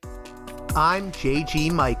I'm J.G.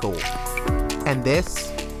 Michael, and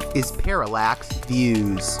this is Parallax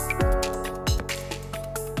Views.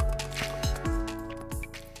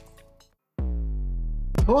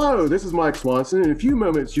 Hello, this is Mike Swanson. In a few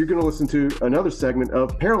moments, you're going to listen to another segment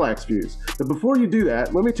of Parallax Views. But before you do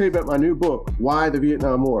that, let me tell you about my new book, Why the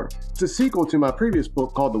Vietnam War. It's a sequel to my previous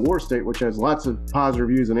book called The War State, which has lots of positive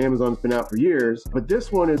reviews on Amazon. It's been out for years. But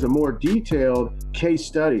this one is a more detailed case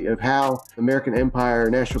study of how American empire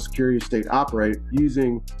and national security state operate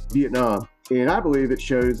using Vietnam. And I believe it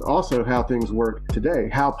shows also how things work today,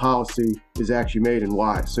 how policy is actually made and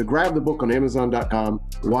why. So grab the book on Amazon.com,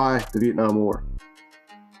 Why the Vietnam War.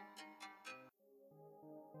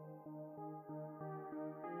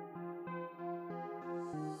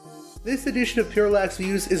 This edition of Parallax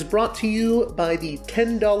Views is brought to you by the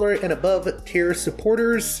 $10 and above tier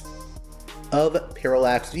supporters of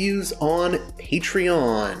Parallax Views on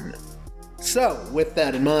Patreon. So, with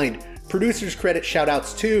that in mind, producers credit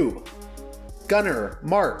shoutouts to Gunnar,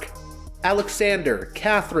 Mark, Alexander,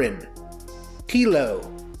 Catherine, Tilo,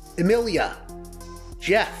 Emilia,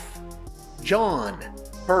 Jeff, John,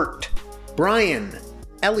 Bert, Brian,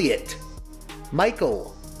 Elliot,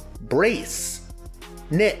 Michael, Brace,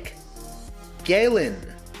 Nick, Galen,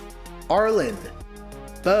 Arlen,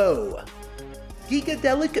 Bo,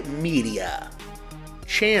 Gigadelic Media,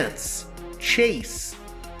 Chance, Chase,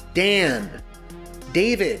 Dan,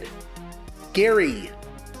 David, Gary,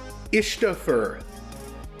 Ishtofer,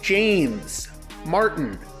 James,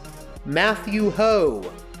 Martin, Matthew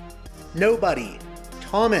Ho, Nobody,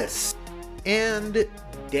 Thomas, and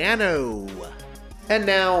Dano. And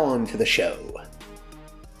now on to the show.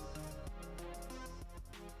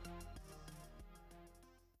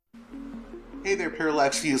 Hey there,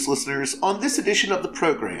 Parallax Views listeners. On this edition of the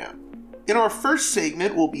program, in our first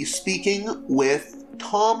segment, we'll be speaking with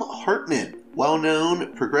Thom Hartmann,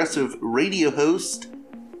 well-known progressive radio host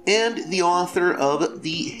and the author of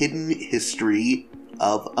the Hidden History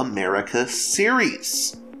of America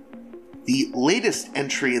series. The latest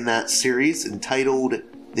entry in that series, entitled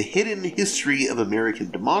The Hidden History of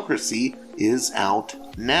American Democracy, is out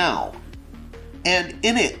now. And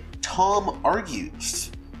in it, Thom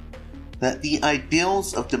argues that the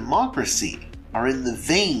ideals of democracy are in the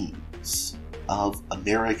veins of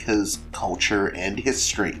America's culture and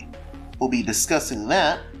history. We'll be discussing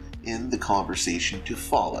that in the conversation to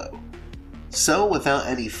follow. So, without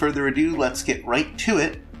any further ado, let's get right to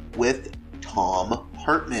it with Thom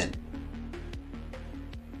Hartmann.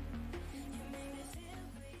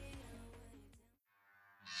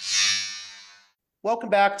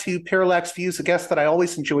 Welcome back to Parallax Views, a guest that I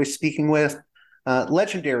always enjoy speaking with.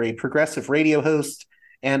 Legendary progressive radio host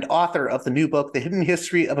and author of the new book, The Hidden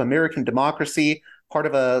History of American Democracy, part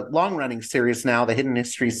of a long-running series now, the Hidden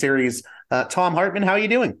History series. Thom Hartmann, how are you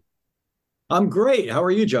doing? I'm great. How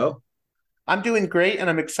are you, Joe? I'm doing great, and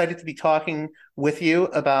I'm excited to be talking with you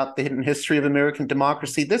about The Hidden History of American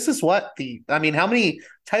Democracy. This is how many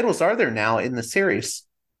titles are there now in the series?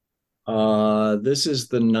 This is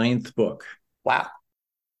the 9th book. Wow.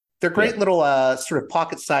 They're great little sort of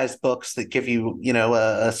pocket-sized books that give you,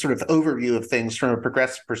 a sort of overview of things from a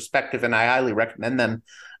progressive perspective, and I highly recommend them.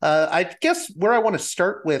 I guess where I want to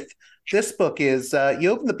start with this book is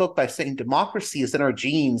you open the book by saying democracy is in our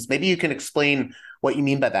genes. Maybe you can explain what you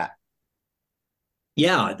mean by that.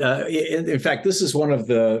 Yeah, in fact, this is one of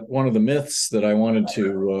the myths that I wanted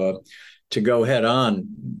to go head on,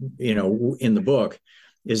 in the book.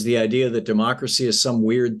 Is the idea that democracy is some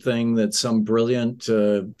weird thing that some brilliant,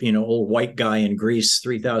 old white guy in Greece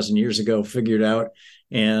 3,000 years ago figured out,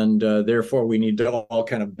 and therefore we need to all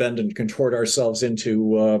kind of bend and contort ourselves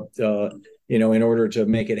into, in order to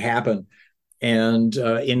make it happen. And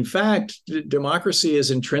in fact, democracy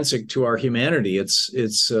is intrinsic to our humanity.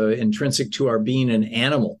 It's intrinsic to our being an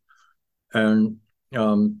animal. And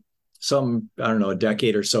a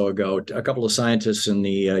decade or so ago, a couple of scientists in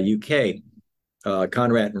the UK,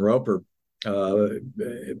 Conrad and Roper,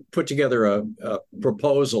 put together a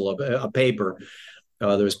proposal of a paper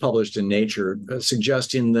that was published in Nature,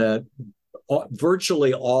 suggesting that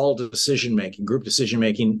virtually all group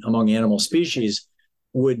decision-making among animal species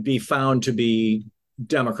would be found to be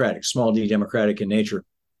democratic, small d democratic in nature,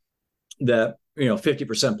 that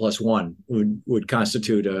 50% plus one would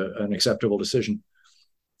constitute an acceptable decision.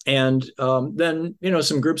 And then,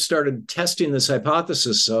 some groups started testing this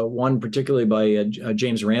hypothesis, one particularly by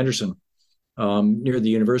James Randerson. Near the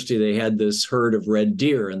university, they had this herd of red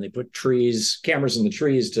deer, and they put cameras in the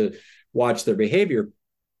trees to watch their behavior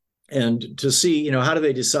and to see, how do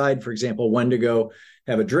they decide, for example, when to go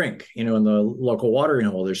have a drink, in the local watering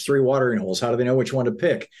hole. There's 3 watering holes. How do they know which one to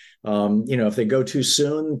pick? If they go too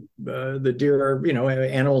soon, the deer,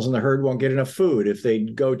 animals in the herd won't get enough food. If they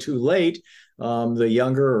go too late, the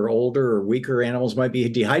younger or older or weaker animals might be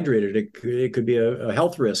dehydrated. It could be a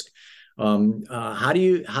health risk. How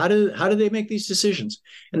do they make these decisions?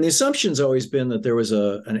 And the assumption's always been that there was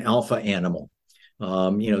an alpha animal.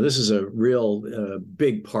 This is a real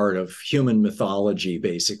big part of human mythology,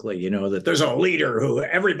 basically, that there's a leader who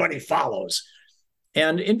everybody follows.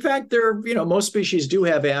 And in fact, most species do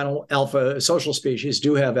have social species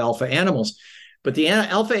do have alpha animals, but the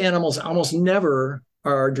alpha animals almost never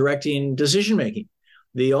are directing decision-making.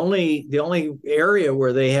 The only area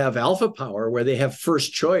where they have alpha power, where they have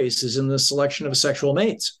first choice, is in the selection of sexual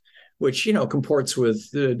mates, which, comports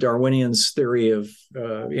with Darwinian's theory of,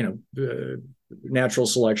 natural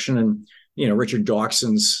selection and, Richard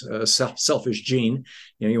Dawkins's selfish gene.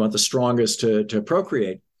 You want the strongest to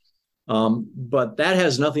procreate. But that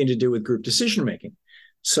has nothing to do with group decision-making.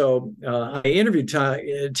 So I interviewed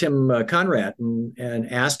Tim Conrad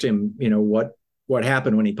and asked him, what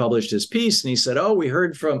happened when he published his piece. And he said, we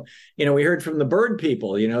heard from the bird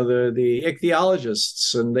people, the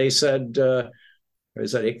ichthyologists. And they said,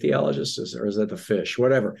 is that ichthyologists or is that the fish?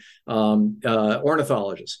 Whatever.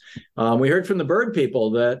 Ornithologists. We heard from the bird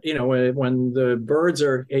people that, when the birds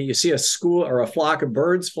you see a school or a flock of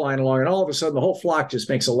birds flying along, and all of a sudden the whole flock just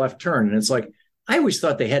makes a left turn. And it's like, I always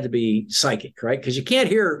thought they had to be psychic, right? Because you can't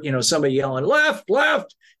hear, somebody yelling left,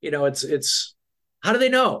 left. It's how do they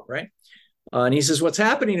know, right? And he says, what's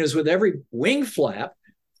happening is with every wing flap,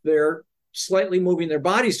 they're slightly moving their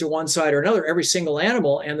bodies to one side or another, every single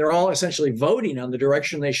animal, and they're all essentially voting on the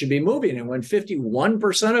direction they should be moving. And when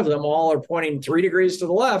 51% of them all are pointing 3 degrees to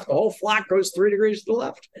the left, the whole flock goes 3 degrees to the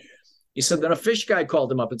left. He said, then a fish guy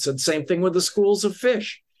called him up and said, same thing with the schools of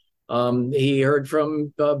fish. He heard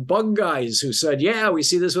from bug guys who said, yeah, we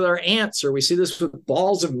see this with our ants, or we see this with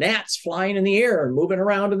balls of gnats flying in the air and moving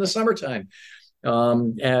around in the summertime.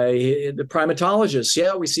 The primatologists,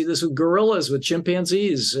 yeah, we see this with gorillas, with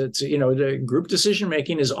chimpanzees. It's, the group decision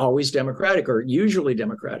making is always democratic, or usually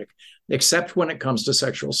democratic, except when it comes to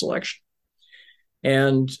sexual selection.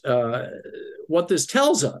 And what this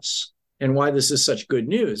tells us, and why this is such good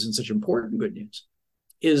news and such important good news,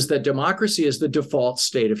 is that democracy is the default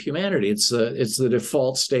state of humanity. It's the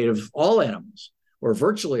default state of all animals, or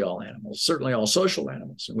virtually all animals, certainly all social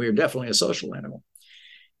animals. And we are definitely a social animal.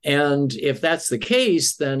 And if that's the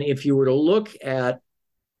case, then if you were to look at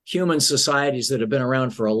human societies that have been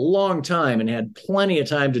around for a long time and had plenty of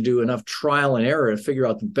time to do enough trial and error to figure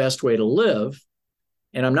out the best way to live,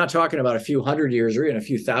 and I'm not talking about a few hundred years or even a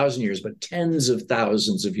few thousand years, but tens of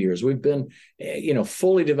thousands of years. We've been,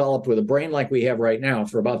 fully developed with a brain like we have right now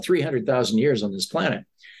for about 300,000 years on this planet.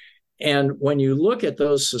 And when you look at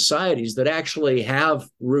those societies that actually have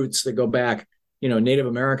roots that go back, Native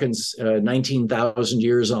Americans, 19,000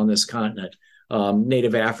 years on this continent,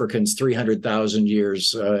 Native Africans, 300,000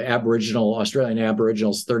 years, Australian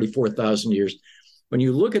Aboriginals, 34,000 years. When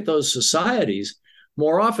you look at those societies,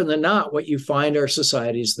 more often than not, what you find are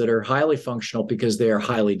societies that are highly functional because they are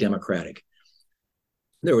highly democratic.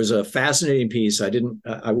 There was a fascinating piece.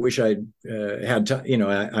 I wish I'd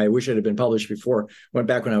I wish it had been published before. Went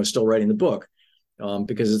back when I was still writing the book,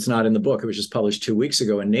 because it's not in the book. It was just published 2 weeks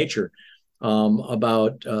ago in Nature.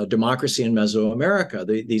 About democracy in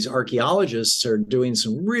Mesoamerica. These archaeologists are doing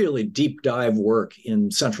some really deep dive work in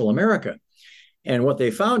Central America. And what they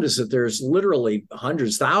found is that there's literally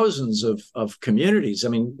hundreds, thousands of communities. I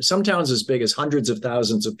mean, some towns as big as hundreds of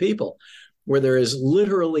thousands of people, where there is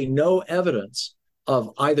literally no evidence of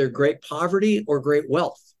either great poverty or great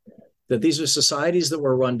wealth. That these are societies that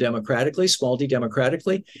were run democratically, small d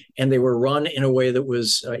democratically, and they were run in a way that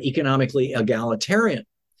was economically egalitarian.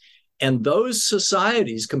 And those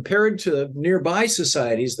societies, compared to nearby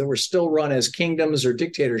societies that were still run as kingdoms or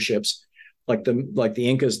dictatorships, like the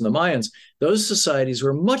Incas and the Mayans, those societies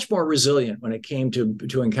were much more resilient when it came to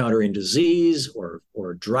encountering disease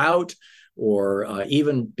or drought, or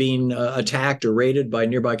even being attacked or raided by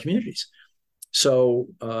nearby communities. So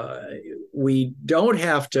we don't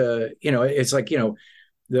have to, it's like,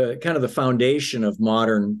 the kind of the foundation of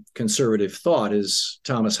modern conservative thought is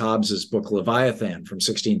Thomas Hobbes's book Leviathan from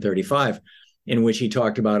 1635, in which he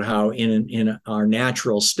talked about how in our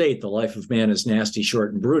natural state, the life of man is nasty,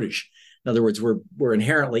 short, and brutish. In other words, we're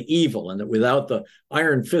inherently evil, and that without the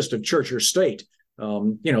iron fist of church or state,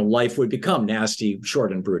 life would become nasty,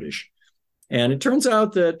 short, and brutish. And it turns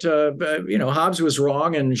out that, Hobbes was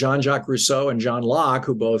wrong, and Jean-Jacques Rousseau and John Locke,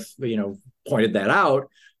 who both, pointed that out,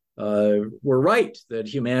 were right, that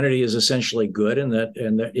humanity is essentially good, and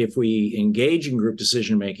that if we engage in group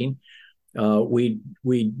decision making,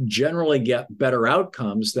 we generally get better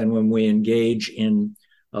outcomes than when we engage in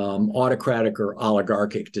autocratic or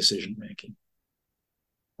oligarchic decision making.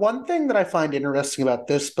 One thing that I find interesting about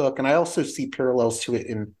this book, and I also see parallels to it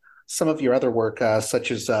in some of your other work,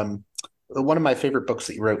 such as one of my favorite books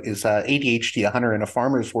that you wrote is ADHD, A Hunter in a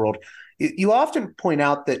Farmer's World. You often point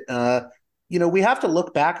out that, we have to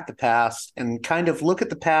look back at the past and kind of look at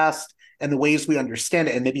the past and the ways we understand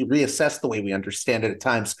it and maybe reassess the way we understand it at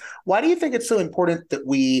times. Why do you think it's so important that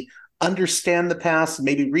we understand the past and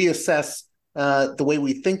maybe reassess the way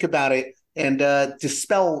we think about it and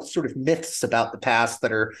dispel sort of myths about the past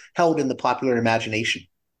that are held in the popular imagination?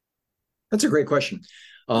 That's a great question.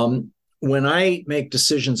 When I make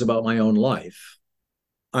decisions about my own life,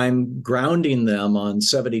 I'm grounding them on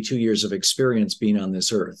 72 years of experience being on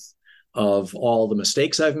this earth, of all the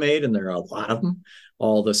mistakes I've made, and there are a lot of them,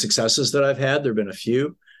 all the successes that I've had, there have been a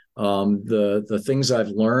few, the things I've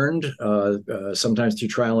learned, sometimes through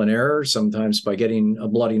trial and error, sometimes by getting a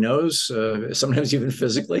bloody nose, sometimes even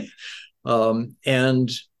physically. So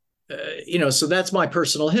that's my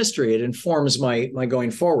personal history. It informs my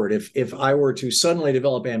going forward. If I were to suddenly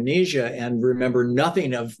develop amnesia and remember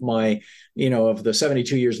nothing of of the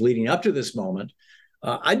 72 years leading up to this moment,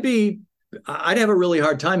 I'd have a really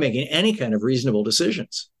hard time making any kind of reasonable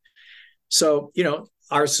decisions. So,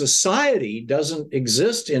 our society doesn't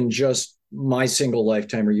exist in just my single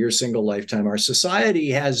lifetime or your single lifetime. Our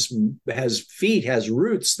society has feet, has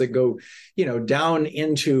roots that go, down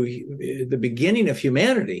into the beginning of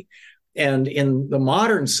humanity. And in the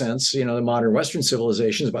modern sense, the modern Western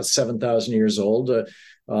civilization is about 7,000 years old.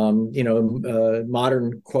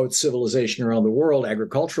 Modern, quote, civilization around the world,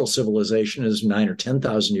 agricultural civilization, is 9,000 or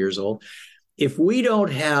 10,000 years old. If we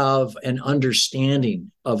don't have an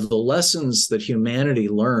understanding of the lessons that humanity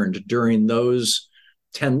learned during that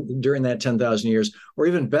 10,000 years, or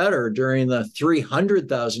even better, during the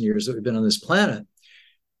 300,000 years that we've been on this planet,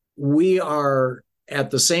 we are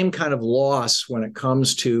at the same kind of loss when it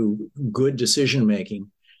comes to good decision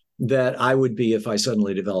making that I would be if I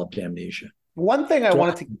suddenly developed amnesia. One thing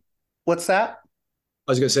what's that?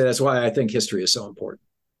 I was going to say, that's why I think history is so important.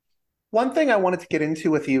 One thing I wanted to get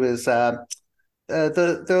into with you is the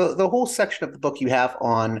whole section of the book you have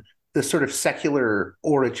on the sort of secular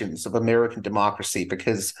origins of American democracy,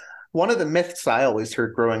 because one of the myths I always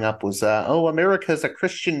heard growing up was, America is a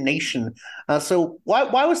Christian nation. So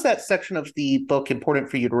why was that section of the book important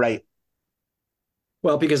for you to write?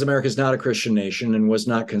 Well, because America is not a Christian nation and was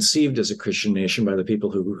not conceived as a Christian nation by the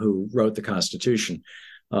people who wrote the Constitution.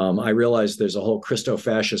 I realize there's a whole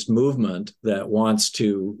Christo-fascist movement that wants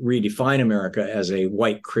to redefine America as a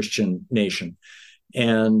white Christian nation.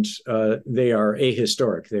 And they are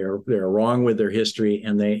ahistoric. They're wrong with their history,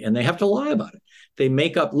 and they have to lie about it. They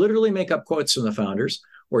literally make up quotes from the founders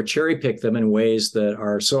or cherry pick them in ways that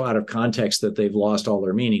are so out of context that they've lost all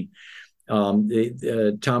their meaning.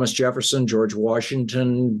 Thomas Jefferson, George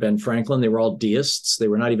Washington, Ben Franklin, they were all deists. They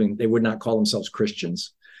would not call themselves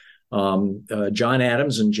Christians. John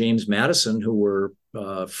Adams and James Madison, who were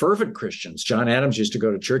fervent Christians. John Adams used to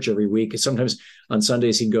go to church every week. Sometimes on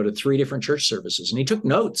Sundays, he'd go to 3 different church services, and he took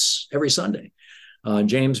notes every Sunday.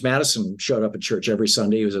 James Madison showed up at church every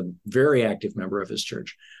Sunday. He was a very active member of his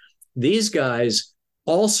church. These guys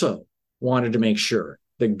also wanted to make sure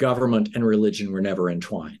that government and religion were never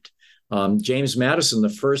entwined. James Madison,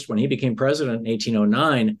 when he became president in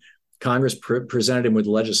 1809, Congress presented him with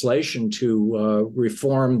legislation to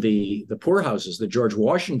reform the poorhouses that George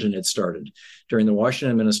Washington had started. During the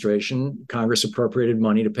Washington administration, Congress appropriated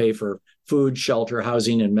money to pay for food, shelter,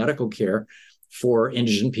 housing, and medical care for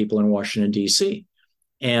indigent people in Washington, D.C.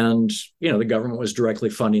 And, the government was directly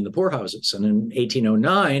funding the poorhouses. And in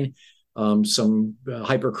 1809, some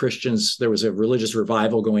hyper-Christians, there was a religious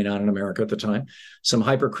revival going on in America at the time. Some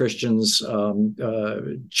hyper-Christians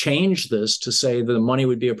changed this to say that the money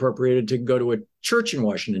would be appropriated to go to a church in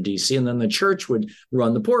Washington, D.C., and then the church would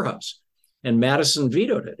run the poorhouse. And Madison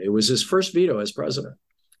vetoed it. It was his first veto as president,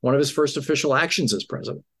 one of his first official actions as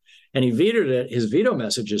president. And he vetoed it. His veto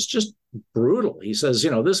message is just brutal. He says,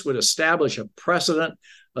 this would establish a precedent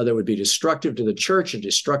that would be destructive to the church and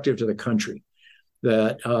destructive to the country.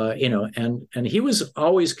 That, and he was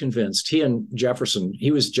always convinced, he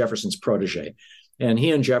was Jefferson's protege, and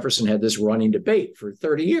he and Jefferson had this running debate for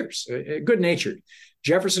 30 years, good-natured.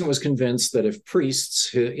 Jefferson was convinced that if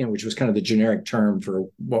priests, which was kind of the generic term for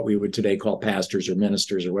what we would today call pastors or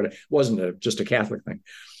ministers or whatever, it wasn't just a Catholic thing,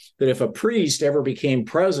 that if a priest ever became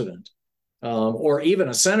president or even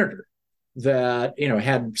a senator, that,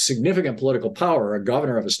 had significant political power, a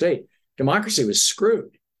governor of a state, democracy was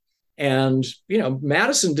screwed. And,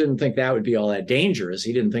 Madison didn't think that would be all that dangerous.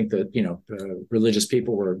 He didn't think that, religious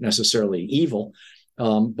people were necessarily evil.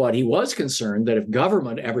 But he was concerned that if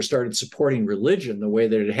government ever started supporting religion the way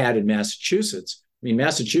that it had in Massachusetts,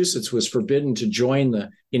 Massachusetts was forbidden to join the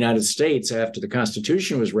United States after the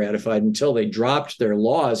Constitution was ratified until they dropped their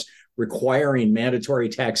laws requiring mandatory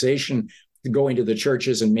taxation going to the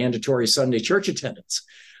churches and mandatory Sunday church attendance.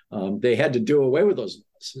 They had to do away with those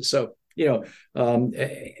laws. So,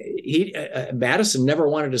 Madison never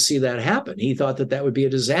wanted to see that happen. He thought that would be a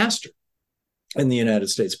disaster in the United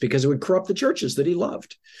States because it would corrupt the churches that he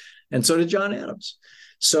loved. And so did John Adams.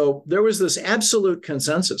 So there was this absolute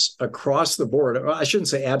consensus across the board. I shouldn't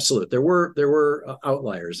say absolute. There were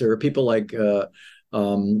outliers. There were people like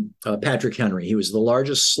Patrick Henry. He was the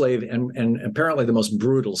largest slave and apparently the most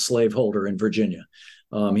brutal slaveholder in Virginia.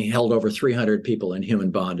 He held over 300 people in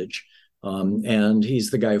human bondage. And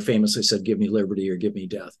he's the guy who famously said, "Give me liberty or give me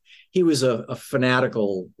death." He was a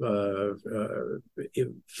fanatical,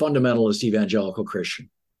 fundamentalist evangelical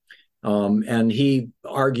Christian. And he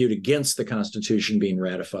argued against the Constitution being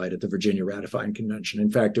ratified at the Virginia Ratifying Convention.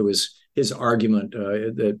 In fact, it was his argument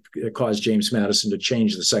that caused James Madison to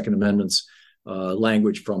change the Second Amendment's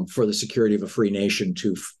language from "for the security of a free nation"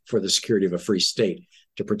 to "for the security of a free state,"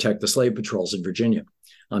 to protect the slave patrols in Virginia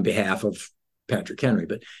on behalf of Patrick Henry.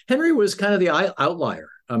 But Henry was kind of the outlier.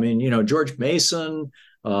 George Mason,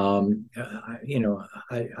 I'd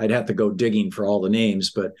have to go digging for all the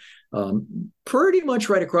names, but pretty much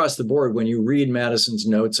right across the board, when you read Madison's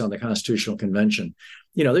notes on the Constitutional Convention,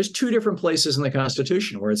 there's two different places in the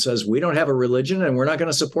Constitution where it says we don't have a religion and we're not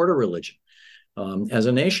going to support a religion as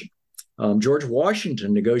a nation. George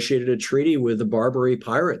Washington negotiated a treaty with the Barbary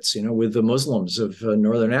pirates, with the Muslims of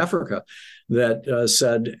Northern Africa, that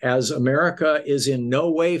said, as America is in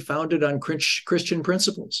no way founded on Christian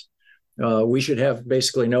principles, we should have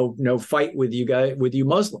basically no fight with you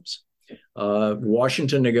Muslims.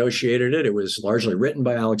 Washington negotiated it. It was largely written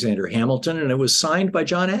by Alexander Hamilton, and it was signed by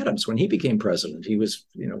John Adams when he became president. He was,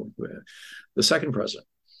 the second president.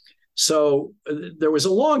 So there was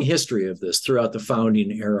a long history of this throughout the founding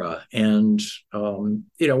era. And,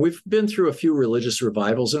 we've been through a few religious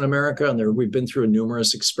revivals in America, and we've been through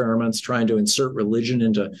numerous experiments trying to insert religion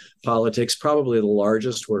into politics. Probably the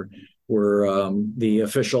largest were the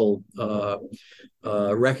official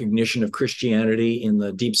recognition of Christianity in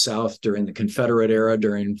the Deep South during the Confederate era,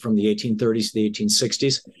 from the 1830s to the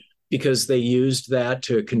 1860s. Because they used that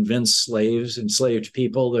to convince enslaved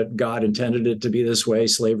people that God intended it to be this way.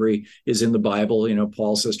 Slavery is in the Bible.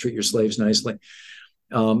 Paul says, treat your slaves nicely.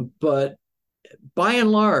 But by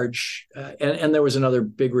and large, and there was another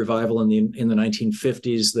big revival in the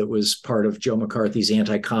 1950s that was part of Joe McCarthy's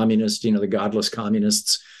anti-communist, the godless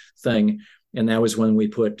communists thing. And that was when we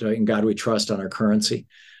put "In God We Trust" on our currency.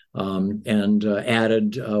 And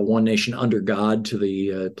added "One Nation Under God" to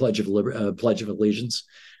the Pledge of Allegiance.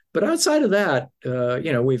 But outside of that,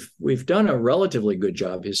 we've done a relatively good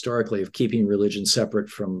job historically of keeping religion separate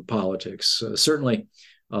from politics. Certainly,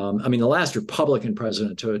 the last Republican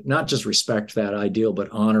president to not just respect that ideal but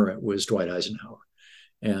honor it was Dwight Eisenhower,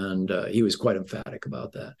 and he was quite emphatic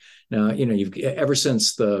about that. Now, ever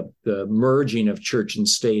since the merging of church and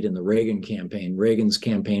state in the Reagan campaign, Reagan's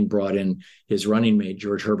campaign brought in his running mate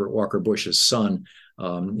George Herbert Walker Bush's son,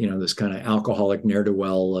 this kind of alcoholic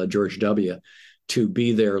ne'er-do-well George W., to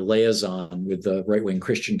be their liaison with the right-wing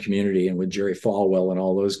Christian community and with Jerry Falwell and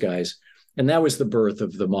all those guys. And that was the birth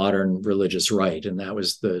of the modern religious right. And that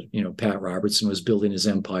was Pat Robertson was building his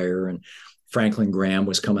empire, and Franklin Graham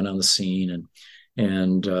was coming on the scene,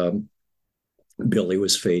 and Billy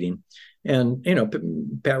was fading. And,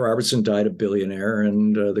 Pat Robertson died a billionaire,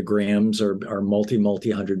 and the Grahams are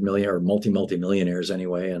multi-millionaires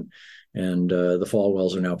anyway. And the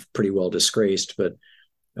Falwells are now pretty well disgraced, but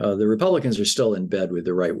the Republicans are still in bed with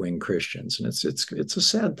the right-wing Christians, and it's a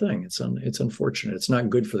sad thing. It's unfortunate. It's not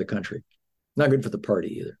good for the country, not good for the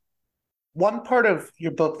party either. One part of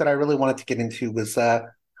your book that I really wanted to get into was I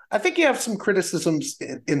think you have some criticisms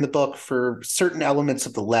in the book for certain elements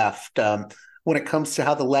of the left when it comes to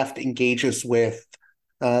how the left engages with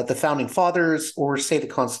the founding fathers or, say, the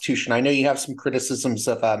Constitution. I know you have some criticisms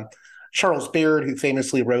of Charles Baird, who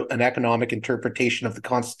famously wrote an economic interpretation of the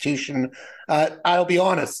Constitution. I'll be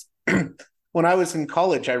honest, when I was in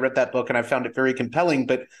college, I read that book and I found it very compelling,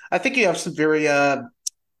 but I think you have some very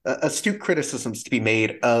astute criticisms to be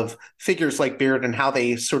made of figures like Baird and how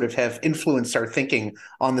they sort of have influenced our thinking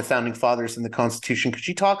on the founding fathers and the Constitution. Could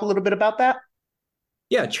you talk a little bit about that?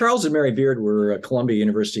 Yeah, Charles and Mary Beard were Columbia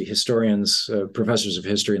University historians, professors of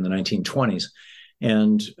history in the 1920s.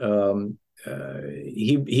 And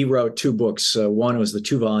he wrote two books. One was the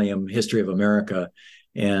 2-volume History of America.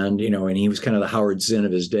 And he was kind of the Howard Zinn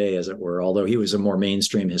of his day, as it were, although he was a more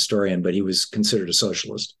mainstream historian, but he was considered a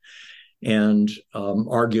socialist and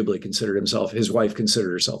arguably considered himself, his wife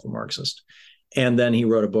considered herself a Marxist. And then he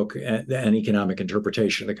wrote a book, An Economic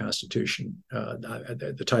Interpretation of the Constitution.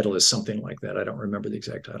 The title is something like that. I don't remember the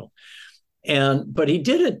exact title. But he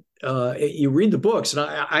did it. You read the books, and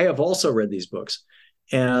I have also read these books.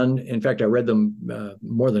 And in fact, I read them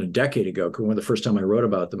more than a decade ago, the first time I wrote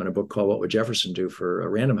about them in a book called What Would Jefferson Do for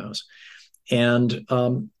Random House? And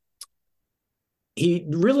he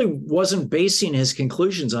really wasn't basing his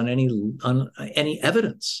conclusions on any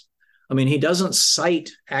evidence. I mean, he doesn't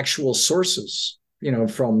cite actual sources,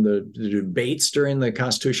 from the debates during the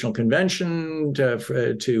Constitutional Convention to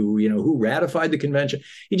who ratified the convention.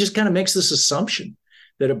 He just kind of makes this assumption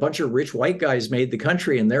that a bunch of rich white guys made the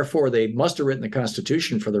country, and therefore they must have written the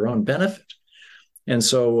Constitution for their own benefit. And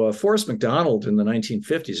so Forrest McDonald in the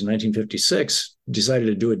 1950s, in 1956, decided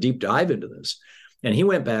to do a deep dive into this. And he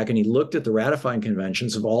went back and he looked at the ratifying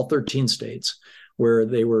conventions of all 13 states where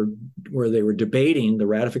they were debating the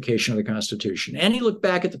ratification of the Constitution. And he looked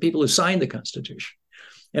back at the people who signed the Constitution.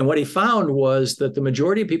 And what he found was that the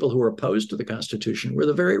majority of people who were opposed to the Constitution were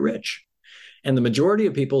the very rich. And the majority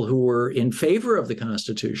of people who were in favor of the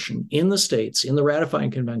Constitution in the states, in the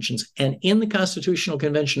ratifying conventions, and in the Constitutional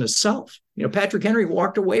Convention itself, Patrick Henry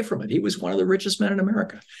walked away from it. He was one of the richest men in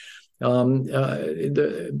America. In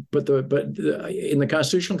the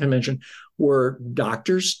Constitutional Convention were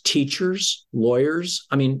doctors, teachers, lawyers.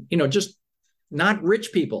 I mean, just not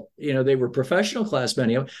rich people. They were professional class,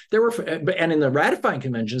 many of them. And in the ratifying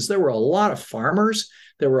conventions, there were a lot of farmers.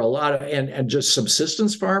 There were a lot of and just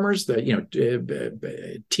subsistence farmers.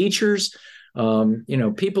 Teachers.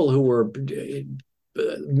 People who were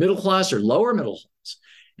middle class or lower middle class,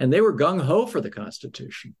 and they were gung ho for the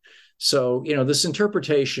Constitution. So, this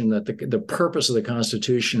interpretation that the purpose of the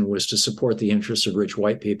Constitution was to support the interests of rich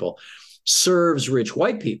white people serves rich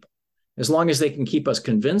white people. As long as they can keep us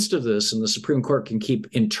convinced of this and the Supreme Court can keep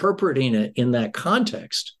interpreting it in that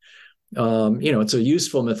context, it's a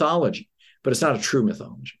useful mythology, but it's not a true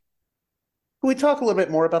mythology. Can we talk a little bit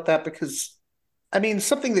more about that? Because,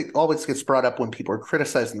 something that always gets brought up when people are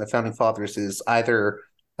criticizing the Founding Fathers is either,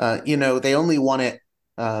 they only wanted,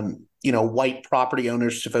 white property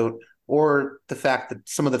owners to vote, or the fact that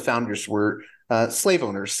some of the founders were slave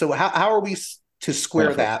owners. So how are we to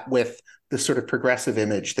square that with the sort of progressive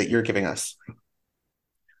image that you're giving us?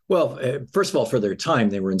 Well, first of all, for their time,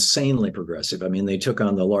 they were insanely progressive. I mean, they took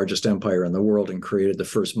on the largest empire in the world and created the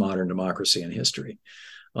first modern democracy in history.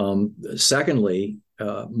 Secondly,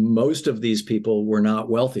 most of these people were not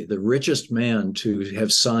wealthy. The richest man to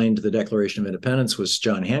have signed the Declaration of Independence was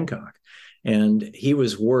John Hancock. And he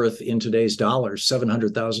was worth, in today's dollars,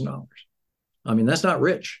 $700,000. I mean, that's not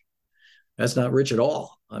rich. That's not rich at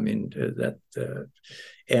all. I mean,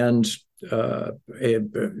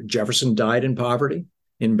 Jefferson died in poverty,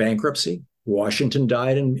 in bankruptcy. Washington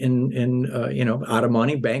died out of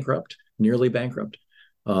money, bankrupt, nearly bankrupt.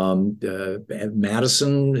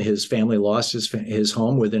 Madison, his family lost his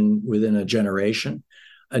home within a generation.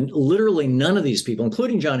 And literally none of these people,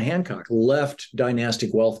 including John Hancock, left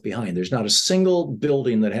dynastic wealth behind. There's not a single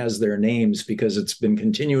building that has their names because it's been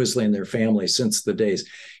continuously in their family since the days,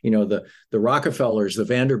 the Rockefellers, the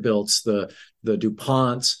Vanderbilts, the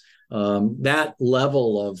DuPonts, that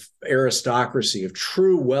level of aristocracy, of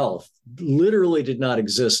true wealth, literally did not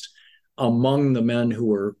exist among the men who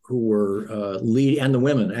were leading, and the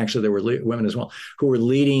women. Actually, there were women as well who were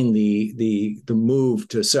leading the move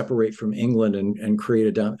to separate from England and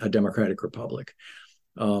create a democratic republic.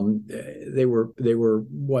 They were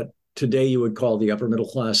what today you would call the upper middle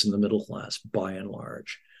class and the middle class, by and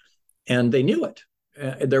large, and they knew it.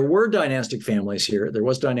 There were dynastic families here. There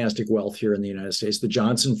was dynastic wealth here in the United States. The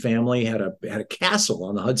Johnson family had a castle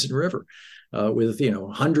on the Hudson River. With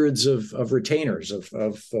hundreds of retainers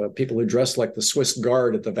of people who dressed like the Swiss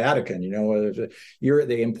Guard at the Vatican.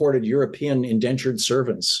 They imported European indentured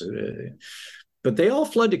servants, but they all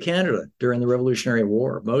fled to Canada during the Revolutionary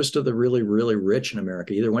War. Most of the really, really rich in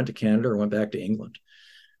America either went to Canada or went back to England.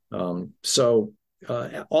 Also,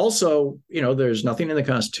 there's nothing in the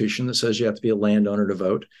Constitution that says you have to be a landowner to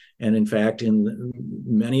vote. And in fact, in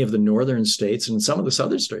many of the northern states and some of the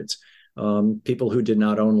southern states, people who did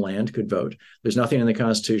not own land could vote. There's nothing in the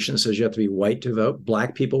Constitution that says you have to be white to vote.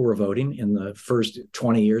 Black people were voting in the first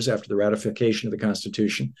 20 years after the ratification of the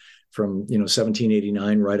Constitution, from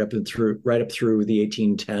 1789 right up through the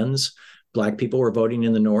 1810s. Black people were voting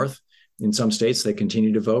in the North. In some states, they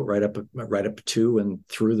continued to vote right up to and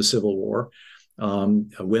through the Civil War.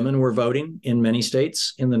 Women were voting in many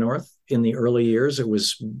states in the North in the early years. It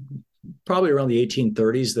was probably around the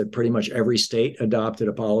 1830s that pretty much every state adopted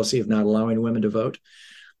a policy of not allowing women to vote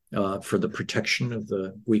for the protection of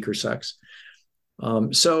the weaker sex.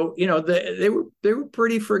 So, they were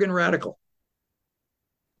pretty friggin' radical.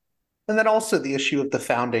 And then also the issue of the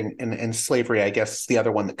founding and slavery, I guess, is the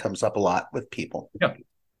other one that comes up a lot with people. Yeah.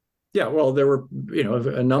 Yeah, well, there were,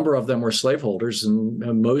 a number of them were slaveholders,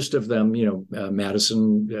 and most of them,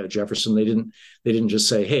 Madison, Jefferson, they didn't just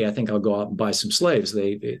say, "Hey, I think I'll go out and buy some slaves."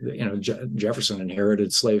 Jefferson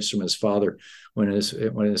inherited slaves from his father when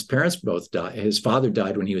his parents both died. His father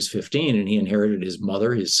died when he was 15, and he inherited his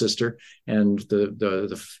mother, his sister, and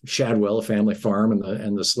the Shadwell family farm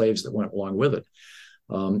and the slaves that went along with it.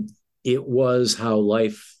 It was how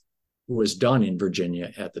life was done in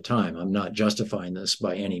Virginia at the time. I'm not justifying this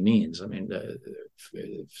by any means. I mean,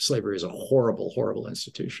 slavery is a horrible, horrible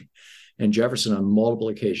institution. And Jefferson on multiple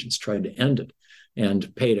occasions tried to end it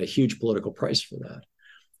and paid a huge political price for that.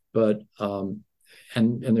 But,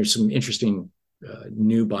 and there's some interesting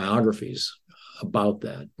new biographies about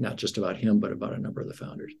that, not just about him, but about a number of the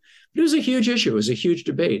founders. But it was a huge issue. It was a huge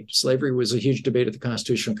debate. Slavery was a huge debate at the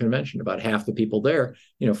Constitutional Convention. About half the people there,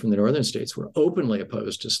 from the northern states were openly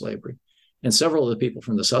opposed to slavery. And several of the people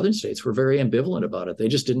from the southern states were very ambivalent about it. They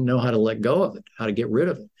just didn't know how to let go of it, how to get rid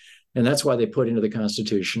of it. And that's why they put into the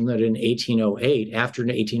Constitution that in 1808, after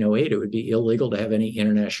 1808, it would be illegal to have any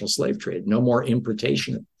international slave trade, no more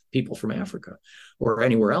importation of people from Africa or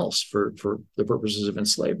anywhere else for the purposes of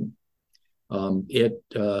enslavement.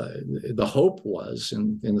 The hope was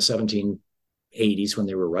in the 1780s when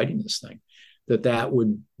they were writing this thing, that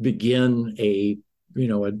would begin a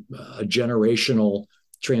generational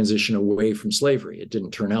transition away from slavery. It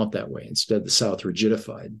didn't turn out that way. Instead, the South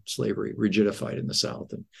slavery rigidified in the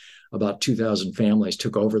South, and about 2,000 families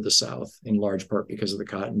took over the South in large part because of the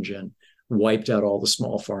cotton gin, wiped out all the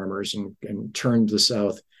small farmers and turned the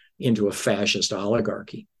South into a fascist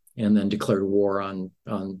oligarchy, and then declared war on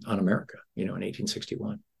America, in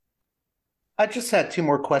 1861. I just had two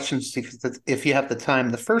more questions if you have the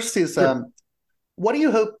time. The first is, Sure. What do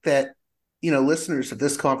you hope that, listeners of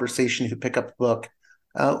this conversation who pick up the book,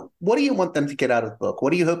 what do you want them to get out of the book?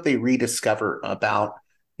 What do you hope they rediscover about,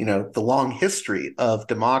 the long history of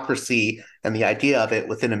democracy and the idea of it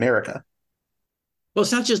within America? Well,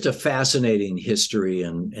 it's not just a fascinating history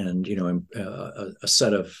and a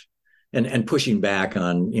set of and pushing back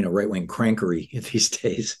on right-wing crankery these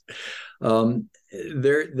days. The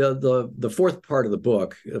fourth part of the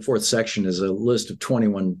book, the fourth section, is a list of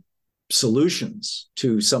 21 solutions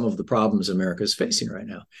to some of the problems America is facing right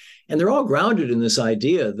now, and they're all grounded in this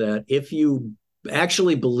idea that if you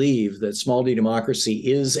actually believe that small d democracy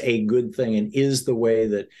is a good thing and is the way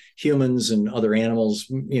that humans and other animals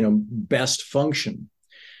best function,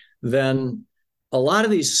 then a lot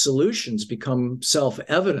of these solutions become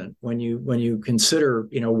self-evident when you consider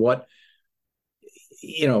what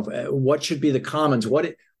should be the commons.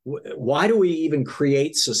 Why do we even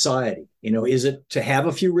create society? Is it to have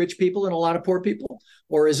a few rich people and a lot of poor people,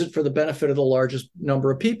 or is it for the benefit of the largest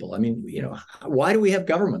number of people? I mean, why do we have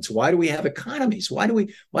governments? Why do we have economies? Why do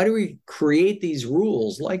we create these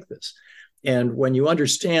rules like this? And when you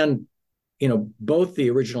understand, both the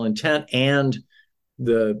original intent and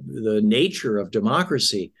the nature of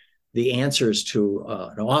democracy, the answers to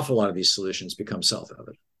an awful lot of these solutions become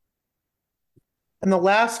self-evident. And the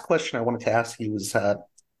last question I wanted to ask you is,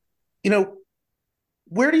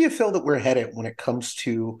 where do you feel that we're headed when it comes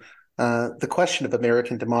to the question of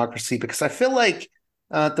American democracy? Because I feel like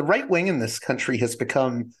the right wing in this country has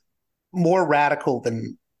become more radical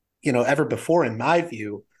than ever before, in my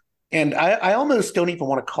view. And I almost don't even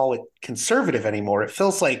want to call it conservative anymore. It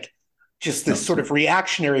feels like just this sort of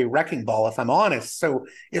reactionary wrecking ball, if I'm honest. So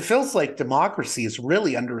it feels like democracy is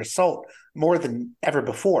really under assault more than ever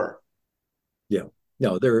before. Yeah.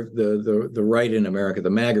 No, they're the right in America,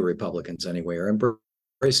 the MAGA Republicans anyway, are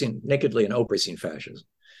embracing nakedly and embracing fascism.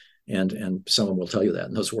 And someone will tell you that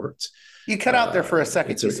in those words. You cut out there for a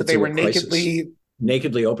second. You said they were nakedly,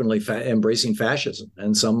 openly embracing fascism.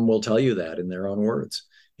 And some will tell you that in their own words,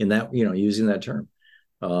 in that, using that term.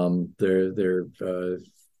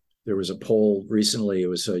 There was a poll recently, it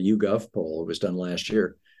was a YouGov poll, it was done last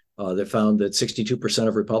year, that found that 62%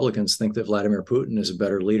 of Republicans think that Vladimir Putin is a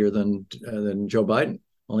better leader than Joe Biden.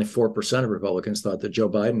 Only 4% of Republicans thought that Joe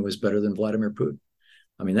Biden was better than Vladimir Putin.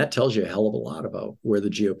 I mean, that tells you a hell of a lot about where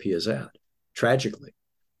the GOP is at, tragically.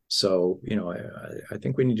 So, I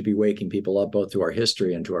think we need to be waking people up both to our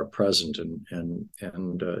history and to our present,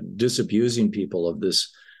 and disabusing people of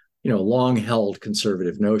this, long-held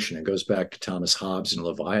conservative notion. It goes back to Thomas Hobbes and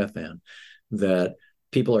Leviathan, that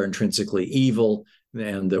people are intrinsically evil,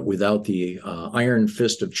 and that without the iron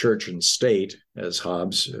fist of church and state, as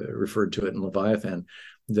Hobbes referred to it in Leviathan,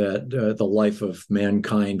 that the life of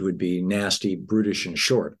mankind would be nasty, brutish, and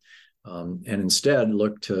short. And instead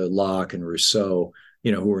look to Locke and Rousseau,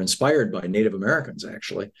 who were inspired by Native Americans,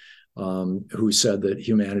 actually, who said that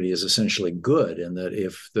humanity is essentially good, and that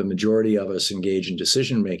if the majority of us engage in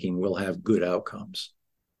decision-making, we'll have good outcomes.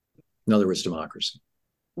 In other words, democracy.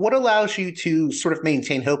 What allows you to sort of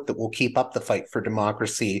maintain hope that we'll keep up the fight for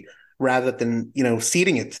democracy rather than,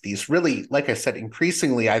 ceding it to these really, like I said,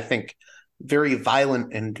 increasingly, I think, very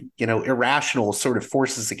violent and, irrational sort of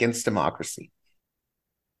forces against democracy?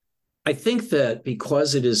 I think that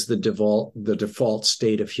because it is the default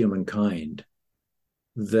state of humankind,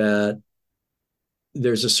 that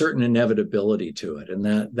there's a certain inevitability to it, and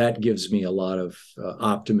that gives me a lot of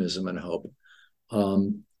optimism and hope.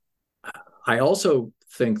 I also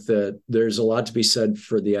think that there's a lot to be said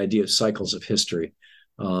for the idea of cycles of history.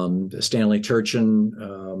 Stanley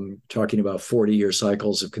Turchin talking about 40-year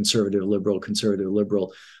cycles of conservative, liberal.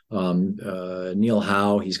 Neil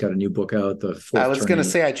Howe, he's got a new book out. I was going to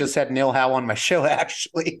say, I just had Neil Howe on my show,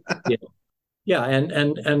 actually. Yeah,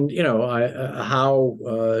 and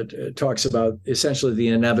Howe talks about essentially the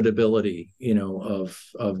inevitability,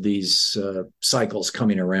 of these cycles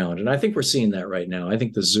coming around, and I think we're seeing that right now. I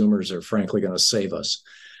think the Zoomers are frankly going to save us.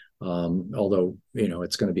 Although,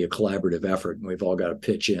 it's going to be a collaborative effort and we've all got to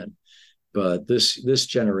pitch in. But this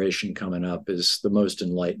generation coming up is the most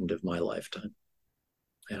enlightened of my lifetime.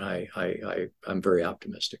 And I'm very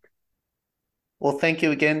optimistic. Well, thank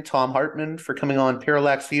you again, Thom Hartmann, for coming on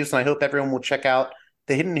Parallax Views. And I hope everyone will check out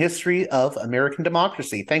The Hidden History of American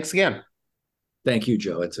Democracy. Thanks again. Thank you,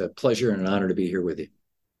 Joe. It's a pleasure and an honor to be here with you.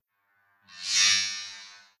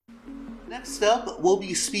 Next up, we'll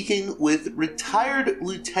be speaking with retired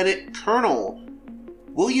Lieutenant Colonel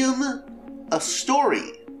William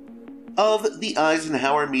Astore of the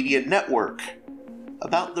Eisenhower Media Network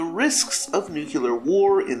about the risks of nuclear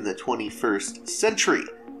war in the 21st century,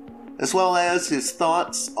 as well as his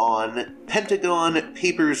thoughts on Pentagon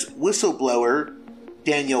Papers whistleblower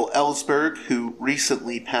Daniel Ellsberg, who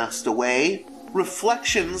recently passed away,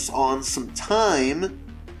 reflections on some time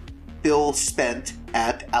Bill spent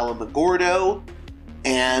at Alamogordo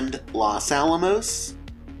and Los Alamos,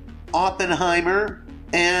 Oppenheimer,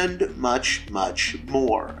 and much, much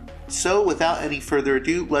more. So without any further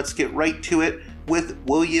ado, let's get right to it with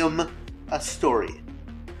William Astore.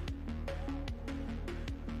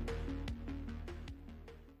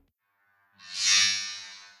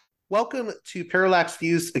 Welcome to Parallax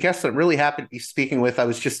Views, a guest that I'm really happy to be speaking with. I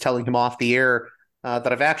was just telling him off the air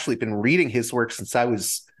that I've actually been reading his work since I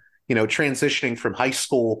was transitioning from high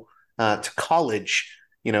school to college,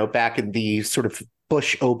 back in the sort of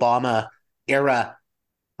Bush-Obama era.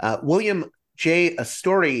 William J.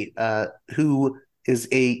 Astore, who is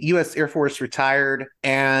a U.S. Air Force retired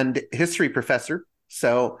and history professor.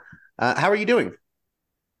 So how are you doing?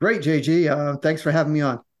 Great, JG. Thanks for having me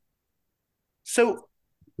on. So,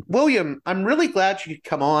 William, I'm really glad you could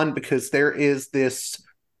come on because there is this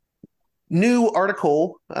new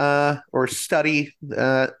article or study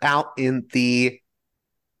out in the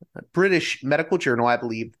British Medical Journal, I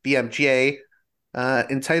believe, BMJ,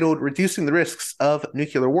 entitled Reducing the Risks of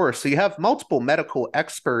Nuclear War. So you have multiple medical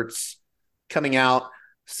experts coming out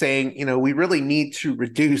saying, we really need to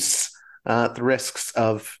reduce the risks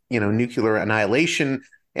of, nuclear annihilation.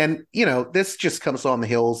 And, this just comes on the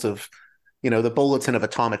heels of, the Bulletin of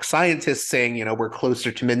Atomic Scientists saying, we're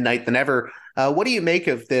closer to midnight than ever. What do you make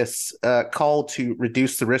of this call to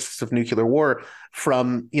reduce the risks of nuclear war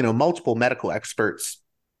from, multiple medical experts?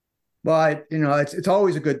 Well, it's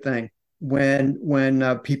always a good thing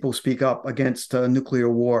when people speak up against nuclear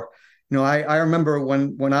war. I remember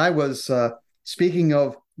when I was speaking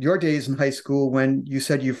of your days in high school, when you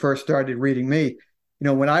said you first started reading me,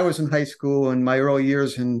 when I was in high school in my early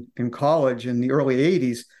years in college in the early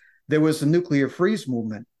 80s, there was the nuclear freeze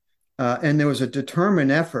movement. And there was a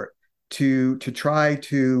determined effort to try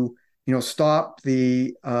to, stop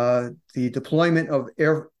the deployment of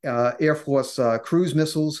Air Force cruise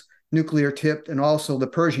missiles, nuclear tipped, and also the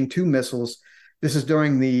Pershing II missiles. This is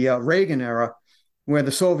during the Reagan era, where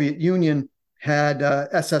the Soviet Union had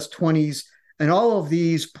SS-20s, and all of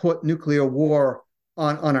these put nuclear war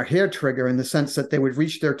on a hair trigger in the sense that they would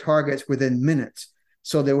reach their targets within minutes.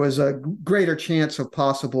 So there was a greater chance of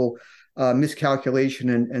possible miscalculation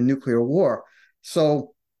and nuclear war.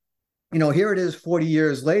 So here it is 40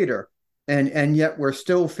 years later, and yet we're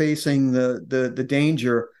still facing the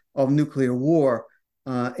danger of nuclear war.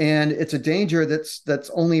 And it's a danger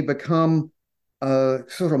that's only become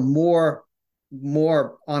sort of more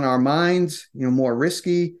on our minds, more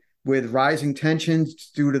risky, with rising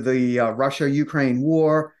tensions due to the Russia-Ukraine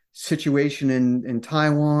war, situation in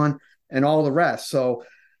Taiwan, and all the rest. So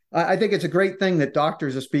I think it's a great thing that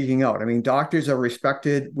doctors are speaking out. I mean, doctors are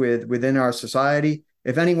respected within our society.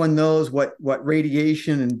 If anyone knows what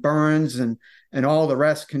radiation and burns and all the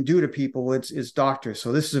rest can do to people, it's doctors.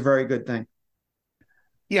 So this is a very good thing.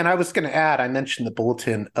 Yeah, and I was going to add, I mentioned the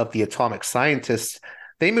Bulletin of the Atomic Scientists.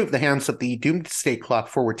 They moved the hands of the doomsday clock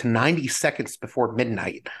forward to 90 seconds before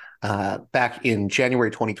midnight back in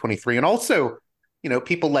January 2023. And also,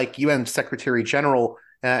 people like UN Secretary General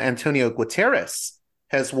Antonio Guterres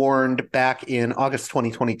has warned back in August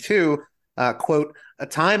 2022, quote, a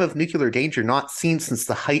time of nuclear danger not seen since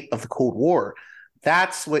the height of the Cold War.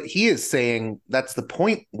 That's what he is saying. That's the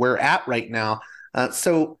point we're at right now.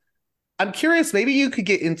 So I'm curious, maybe you could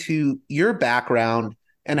get into your background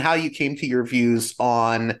and how you came to your views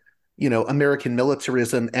on, American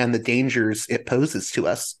militarism and the dangers it poses to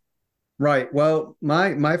us. Right. Well,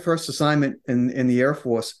 my first assignment in the Air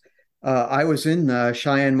Force, I was in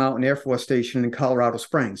Cheyenne Mountain Air Force Station in Colorado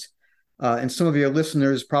Springs. And some of your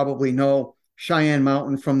listeners probably know Cheyenne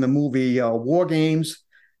Mountain from the movie War Games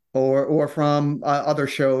or from other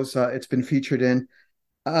shows it's been featured in.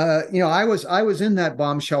 I was in that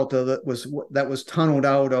bomb shelter that was tunneled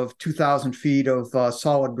out of 2,000 feet of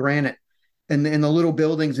solid granite, and the little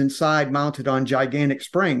buildings inside mounted on gigantic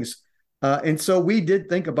springs. And so we did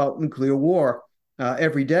think about nuclear war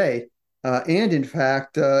every day. And in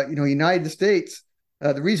fact, United States,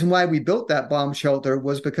 the reason why we built that bomb shelter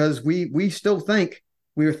was because we still think,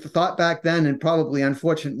 we were thought back then, and probably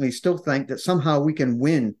unfortunately still think, that somehow we can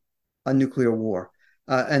win a nuclear war.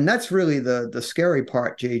 And that's really the scary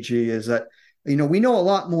part, JG, is that, we know a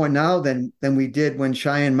lot more now than we did when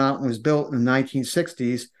Cheyenne Mountain was built in the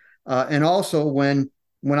 1960s, and also when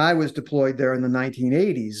I was deployed there in the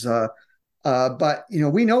 1980s. But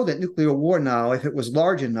we know that nuclear war now, if it was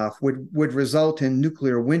large enough, would result in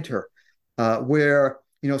nuclear winter, where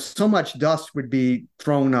so much dust would be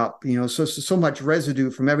thrown up, so much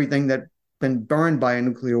residue from everything that been burned by a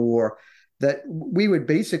nuclear war, that we would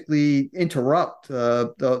basically interrupt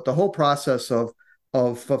the whole process of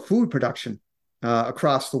food production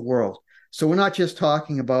across the world. So we're not just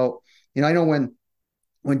talking about, I know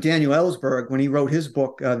when Daniel Ellsberg, when he wrote his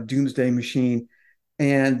book, Doomsday Machine,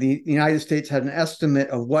 and the United States had an estimate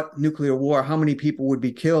of what nuclear war, how many people would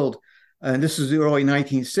be killed, and this is the early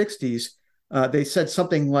 1960s, they said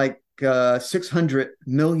something like 600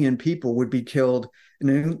 million people would be killed in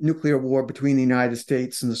a nuclear war between the United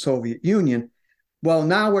States and the Soviet Union. Well,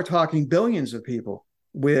 now we're talking billions of people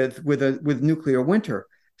with nuclear winter.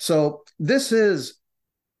 So this is,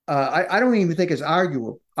 I don't even think it's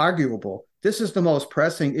arguable. This is the most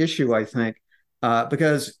pressing issue, I think,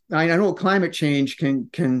 because I know climate change can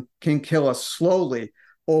kill us slowly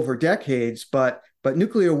over decades, but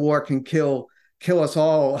nuclear war can kill us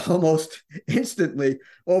all almost instantly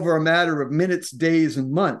over a matter of minutes, days,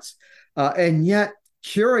 and months. And yet,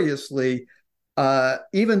 curiously,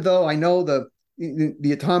 even though I know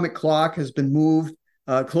the atomic clock has been moved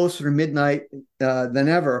closer to midnight than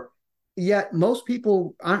ever, yet most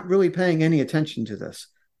people aren't really paying any attention to this,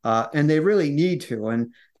 and they really need to.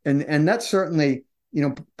 And that's certainly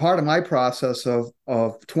part of my process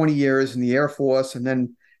of 20 years in the Air Force and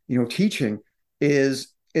then teaching is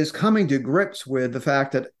coming to grips with the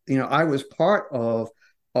fact that I was part of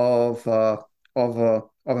a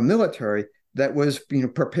military that was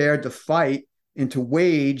prepared to fight and to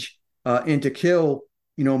wage and to kill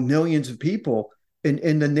millions of people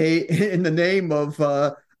in the name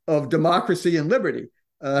of democracy and liberty.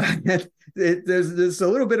 There's a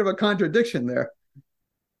little bit of a contradiction there.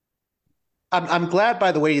 I'm glad,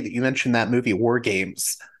 by the way, that you mentioned that movie War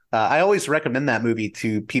Games. I always recommend that movie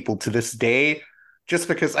to people to this day, just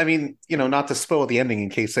because, not to spoil the ending in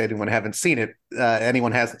case anyone hasn't seen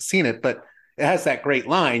it, but it has that great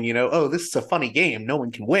line, oh, this is a funny game. No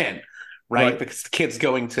one can win, right? Because the kid's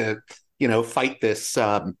going to, fight this.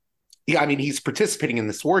 He's participating in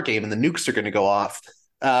this war game and the nukes are going to go off.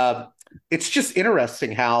 It's just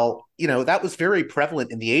interesting how, that was very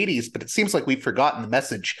prevalent in the 80s, but it seems like we've forgotten the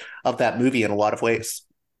message of that movie in a lot of ways.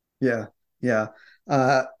 Yeah. Yeah.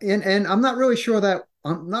 And I'm not really sure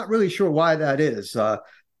why that is. There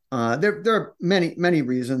are many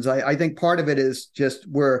reasons. I think part of it is just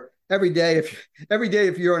every day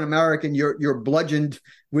if you're an American, you're bludgeoned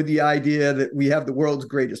with the idea that we have the world's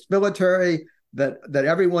greatest military, that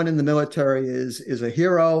everyone in the military is a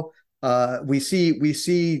hero. We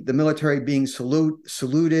see the military being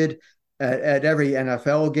saluted at every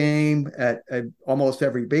NFL game, at almost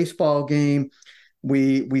every baseball game.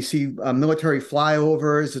 We see military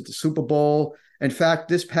flyovers at the Super Bowl. In fact,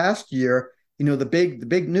 this past year, the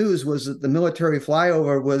big news was that the military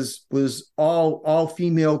flyover was all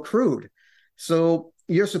female crewed. So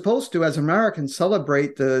you're supposed to, as Americans,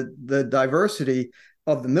 celebrate the diversity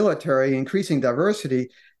of the military, increasing diversity.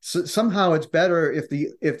 So somehow it's better if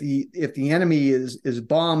the enemy is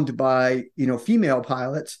bombed by female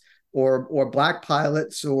pilots or black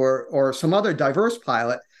pilots or some other diverse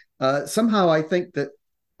pilot. Somehow I think that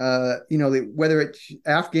whether it's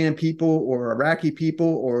Afghan people or Iraqi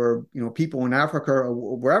people or people in Africa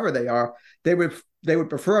or wherever they are, they would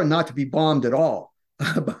prefer not to be bombed at all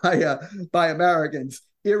by Americans,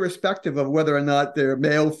 irrespective of whether or not they're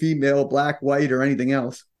male, female, black, white, or anything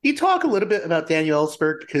else. Can you talk a little bit about Daniel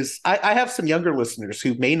Ellsberg? Because I have some younger listeners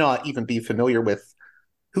who may not even be familiar with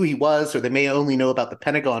who he was, or they may only know about the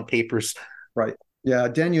Pentagon Papers. Right. Yeah.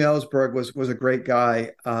 Daniel Ellsberg was a great guy.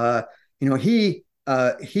 He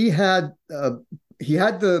had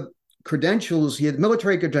the credentials. He had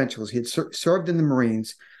military credentials. He had served in the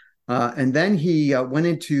Marines, and then he went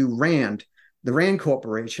into RAND, the RAND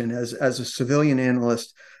Corporation, as a civilian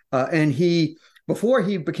analyst. And before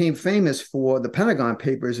he became famous for the Pentagon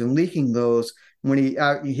Papers and leaking those, when he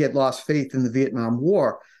had lost faith in the Vietnam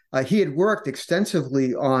War, he had worked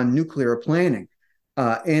extensively on nuclear planning,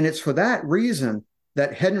 and it's for that reason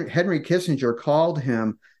that Henry Kissinger called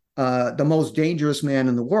him the most dangerous man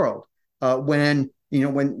in the world. When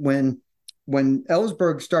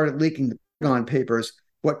Ellsberg started leaking the Pentagon Papers,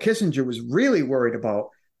 what Kissinger was really worried about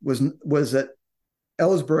was that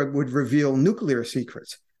Ellsberg would reveal nuclear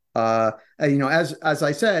secrets. As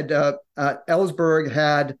I said, Ellsberg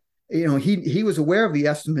had, he was aware of the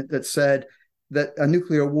estimate that said that a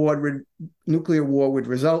nuclear war would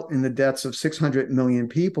result in the deaths of 600 million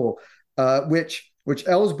people, which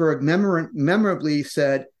Ellsberg memorably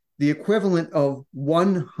said the equivalent of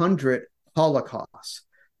 100 Holocausts,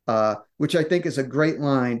 which I think is a great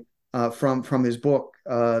line from his book,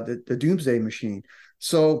 the Doomsday Machine.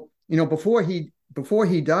 So, before he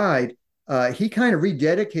died, he kind of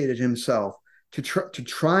rededicated himself to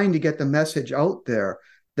trying to get the message out there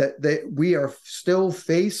that we are still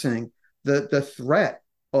facing the threat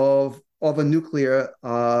of a nuclear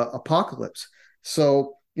apocalypse.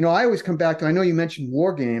 So, I always come back to, I know you mentioned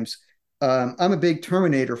war games. I'm a big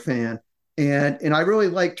Terminator fan, and I really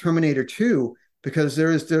like Terminator 2 because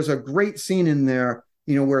there's a great scene in there,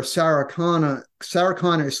 where Sarah Connor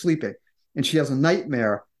is sleeping and she has a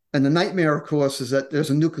nightmare. And the nightmare, of course, is that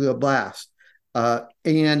there's a nuclear blast.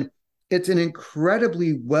 And it's an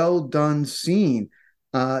incredibly well done scene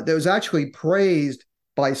that was actually praised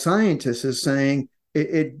by scientists as saying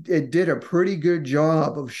it did a pretty good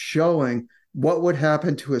job of showing what would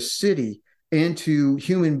happen to a city and to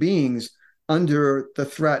human beings under the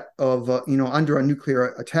threat of, under a nuclear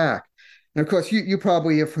attack. And of course, you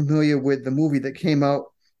probably are familiar with the movie that came out,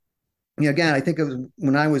 again, I think it was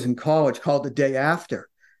when I was in college, called The Day After.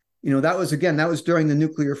 That was during the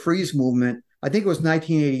nuclear freeze movement. I think it was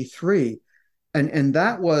 1983. And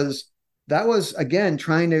that was again,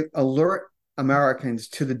 trying to alert Americans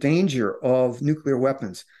to the danger of nuclear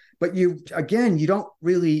weapons. But you don't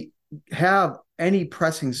really have any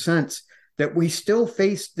pressing sense that we still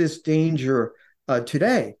face this danger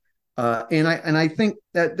today. And I think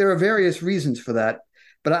that there are various reasons for that.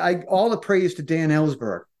 But all the praise to Dan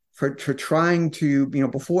Ellsberg for trying to,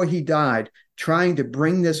 before he died, trying to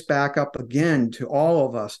bring this back up again to all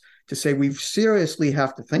of us to say we seriously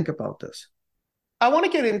have to think about this. I want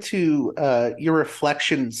to get into your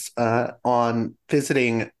reflections on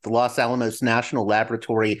visiting the Los Alamos National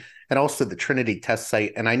Laboratory and also the Trinity test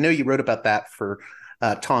site. And I know you wrote about that for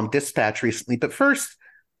Thom Dispatch recently. But first,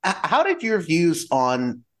 how did your views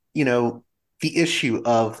on, the issue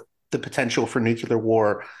of the potential for nuclear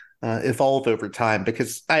war evolve over time?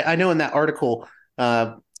 Because I know in that article,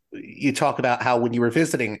 you talk about how when you were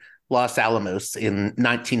visiting Los Alamos in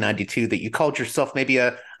 1992, that you called yourself maybe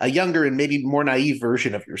a younger and maybe more naive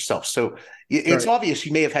version of yourself. So it's right. Obvious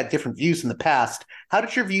you may have had different views in the past. How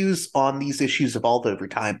did your views on these issues evolve over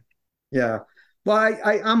time? Yeah. Well,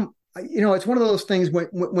 I'm it's one of those things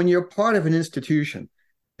when you're part of an institution,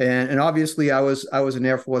 and obviously I was an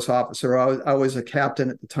Air Force officer. I was a captain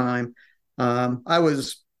at the time. I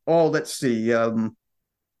was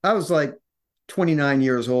I was like 29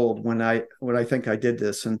 years old when I think I did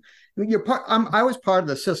this, and I was part of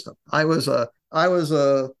the system. I was a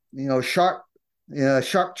sharp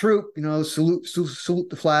troop. Salute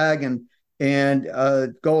the flag, and and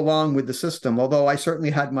go along with the system. Although I certainly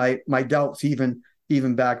had my doubts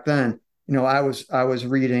even back then. I was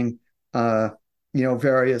reading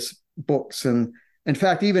various books, and in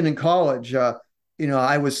fact, even in college, I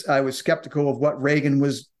was skeptical of what Reagan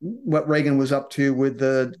was up to with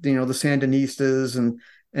the Sandinistas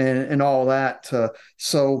and all that.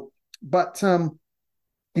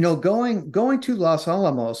 Going to Los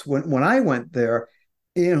Alamos when I went there,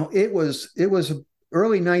 it was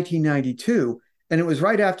early 1992, and it was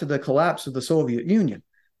right after the collapse of the Soviet Union.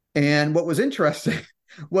 And what was interesting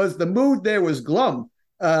was the mood there was glum.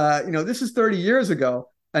 This is 30 years ago,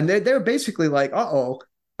 and they're basically like,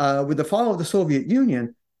 with the fall of the Soviet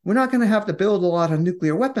Union, we're not going to have to build a lot of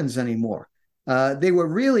nuclear weapons anymore. They were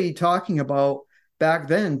really talking about back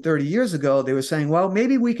then, 30 years ago, they were saying, well,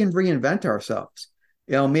 maybe we can reinvent ourselves.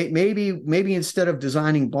 Maybe instead of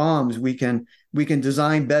designing bombs, we can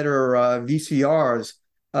design better VCRs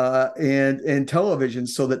and televisions,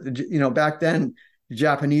 so that back then the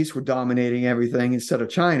Japanese were dominating everything instead of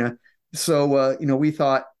China. So we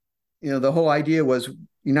thought the whole idea was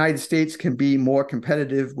United States can be more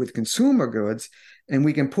competitive with consumer goods, and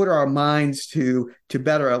we can put our minds to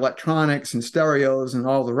better electronics and stereos and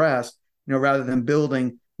all the rest, rather than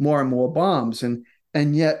building more and more bombs. And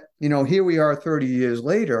yet, here we are 30 years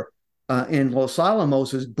later, and Los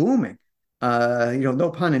Alamos is booming.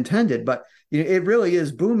 No pun intended, but it really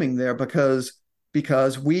is booming there because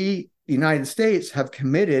we, United States, have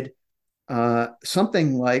committed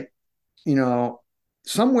something like,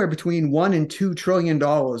 somewhere between $1 and $2 trillion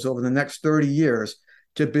over the next 30 years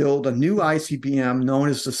to build a new ICBM known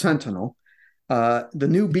as the Sentinel, the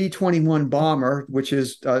new B-21 bomber, which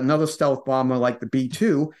is another stealth bomber like the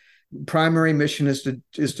B-2. Primary mission is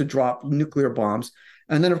to drop nuclear bombs.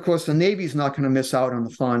 And then, of course, the Navy's not going to miss out on the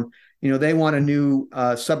fun. They want a new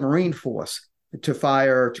submarine force to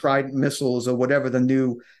fire Trident missiles or whatever the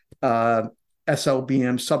new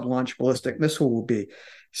SLBM, sub-launch ballistic missile, will be.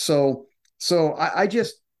 So I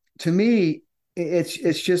just, to me,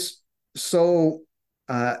 it's just so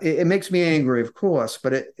it makes me angry, of course,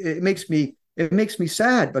 but it makes me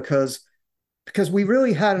sad because we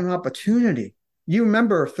really had an opportunity. You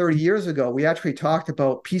remember 30 years ago, we actually talked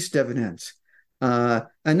about peace dividends. And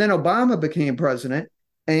then Obama became president,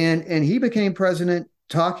 and he became president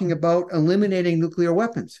talking about eliminating nuclear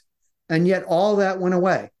weapons. And yet all that went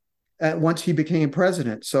away once he became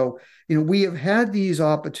president. So, we have had these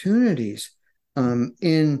opportunities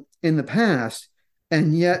in the past,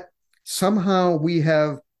 and yet somehow we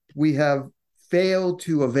have failed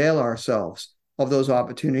to avail ourselves of those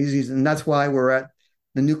opportunities. And that's why we're at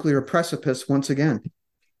the nuclear precipice once again.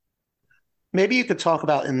 Maybe you could talk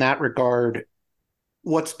about, in that regard,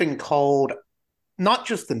 what's been called not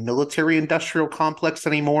just the military-industrial complex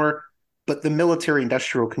anymore, but the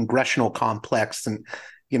military-industrial congressional complex, and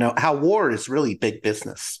how war is really big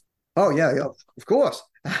business. Oh yeah, of course.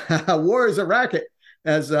 War is a racket,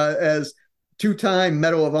 as two-time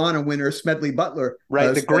Medal of Honor winner Smedley Butler,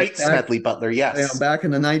 right? The great Smedley Butler, yes, back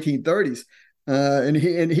in the 1930s. And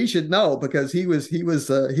he should know, because he was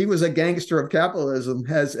a gangster of capitalism,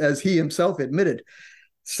 as he himself admitted.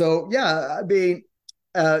 So yeah, I mean,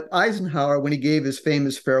 Eisenhower, when he gave his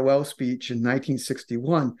famous farewell speech in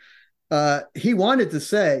 1961, he wanted to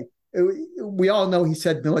say, we all know he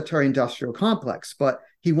said military-industrial complex, but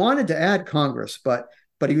he wanted to add Congress, but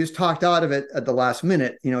he was talked out of it at the last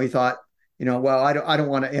minute. He thought, well, I don't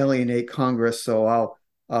want to alienate Congress, so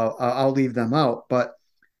I'll leave them out. But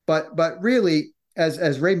really,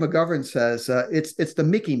 as Ray McGovern says, it's the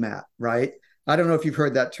Mickey map, right? I don't know if you've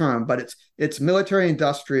heard that term, but it's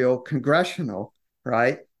military-industrial, congressional,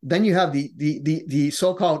 right? Then you have the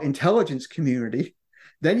so-called intelligence community.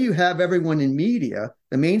 Then you have everyone in media,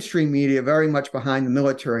 the mainstream media, very much behind the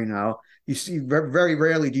military now. You see, very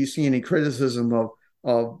rarely do you see any criticism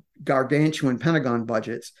of gargantuan Pentagon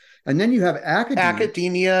budgets. And then you have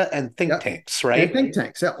academia and think tanks, right? And think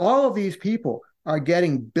tanks. All of these people are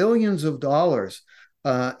getting billions of dollars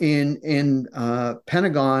in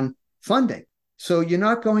Pentagon funding. So you're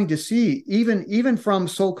not going to see, even from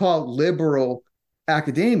so-called liberal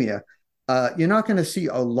academia, you're not going to see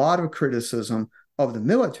a lot of criticism of the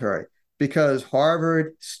military, because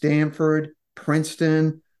Harvard, Stanford,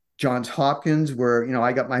 Princeton, Johns Hopkins, where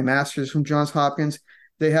I got my master's from Johns Hopkins,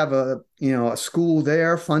 they have a school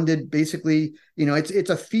there funded basically. It's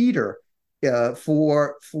a feeder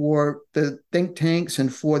for the think tanks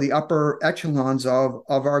and for the upper echelons of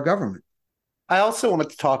our government. I also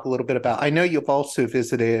wanted to talk a little bit about, I know you've also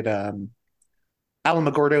visited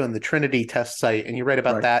Alamogordo and the Trinity test site, and you read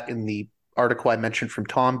about that in the article I mentioned from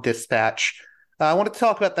Thom Dispatch. I wanted to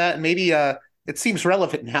talk about that, and maybe it seems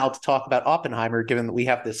relevant now to talk about Oppenheimer, given that we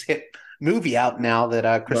have this hit movie out now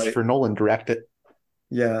that Christopher Nolan directed.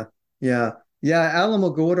 Yeah, yeah, yeah.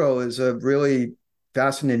 Alamogordo is a really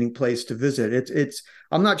fascinating place to visit. It's.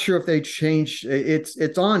 I'm not sure if they changed.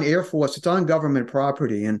 It's on Air Force. It's on government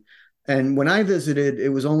property, and when I visited, it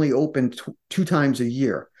was only open two times a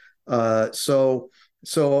year. I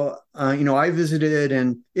visited,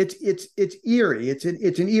 and it's eerie. It's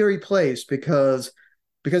an eerie place because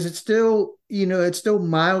it's still it's still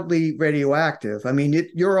mildly radioactive. I mean,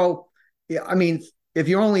 I mean, if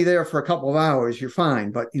you're only there for a couple of hours, you're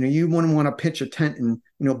fine. But you wouldn't want to pitch a tent and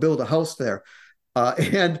build a house there.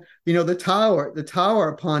 And the tower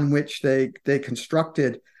upon which they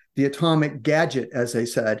constructed the atomic gadget, as they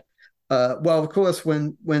said. Well, of course,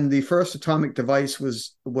 when the first atomic device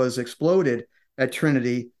was exploded at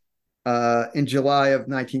Trinity in July of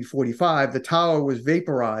 1945, the tower was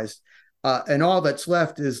vaporized, and all that's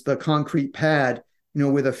left is the concrete pad,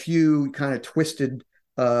 with a few kind of twisted,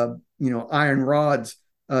 iron rods,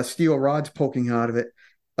 steel rods poking out of it.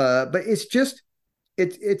 But it's just,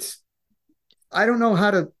 it's. I don't know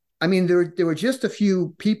how to. I mean, there were just a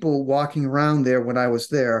few people walking around there when I was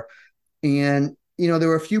there, and there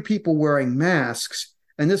were a few people wearing masks,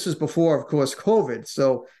 and this was before, of course, COVID.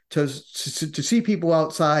 So to see people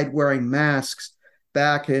outside wearing masks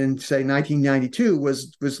back in, say, 1992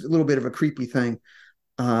 was a little bit of a creepy thing.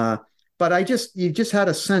 But you just had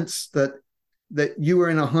a sense that you were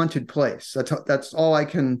in a haunted place. That's all I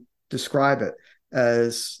can describe it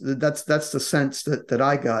as. That's the sense that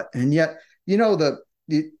I got, and yet the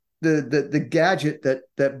gadget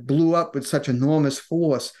that blew up with such enormous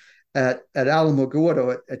force at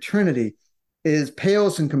Alamogordo at Trinity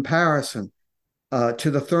pales in comparison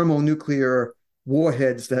to the thermonuclear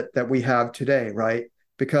warheads that we have today, right?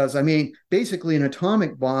 Because I mean, basically, an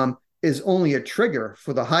atomic bomb is only a trigger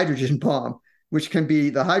for the hydrogen bomb,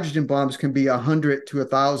 the hydrogen bombs can be 100 to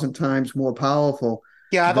 1,000 times more powerful.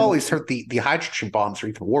 Yeah, I've always heard the hydrogen bombs are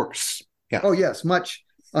even worse. Yeah. Oh yes, much.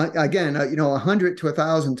 Again, 100 to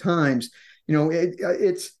 1,000 times.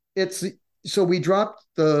 It's so we dropped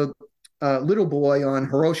the little boy on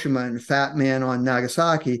Hiroshima and Fat Man on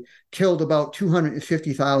Nagasaki, killed about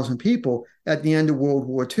 250,000 people at the end of World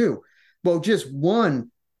War II. Well, just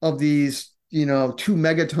one of these, 2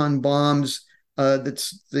 megaton bombs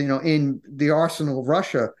that's in the arsenal of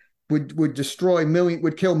Russia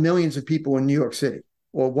would kill millions of people in New York City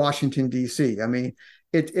or Washington D.C. I mean,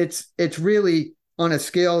 it's really on a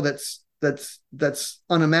scale that's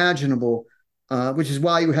unimaginable, which is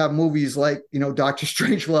why you have movies like Dr.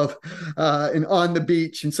 Strangelove and On the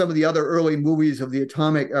Beach and some of the other early movies of the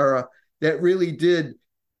atomic era that really did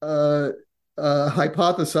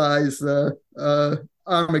hypothesize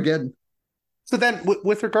Armageddon. So then,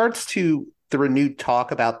 with regards to the renewed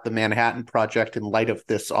talk about the Manhattan Project in light of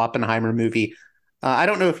this Oppenheimer movie, I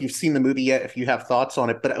don't know if you've seen the movie yet, if you have thoughts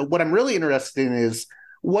on it, but what I'm really interested in is,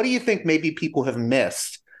 what do you think maybe people have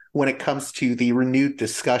missed when it comes to the renewed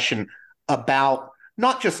discussion about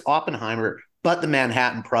not just Oppenheimer, but the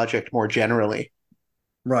Manhattan Project more generally?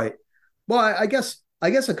 Right. Well, I guess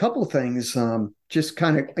a couple of things. Just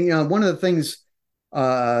kind of, one of the things,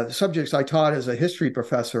 subjects I taught as a history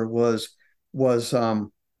professor was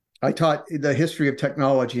I taught the history of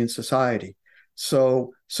technology and society.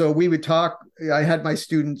 So we would talk. I had my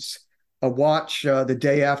students watch The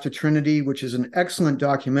Day After Trinity, which is an excellent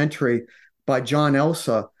documentary by John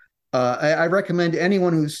Elsa. I recommend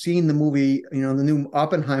anyone who's seen the movie, the new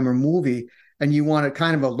Oppenheimer movie, and you want a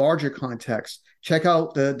kind of a larger context, check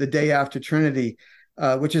out the Day After Trinity,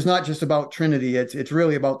 which is not just about Trinity. It's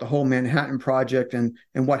really about the whole Manhattan Project and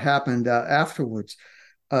what happened afterwards.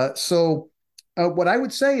 So what I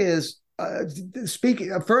would say is,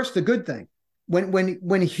 speaking first, the good thing.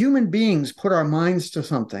 When human beings put our minds to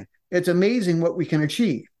something, it's amazing what we can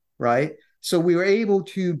achieve, right? So we were able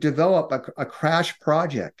to develop a crash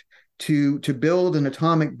project to build an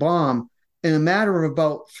atomic bomb in a matter of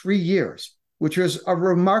about 3 years, which was a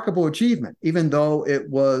remarkable achievement, even though it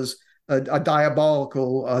was a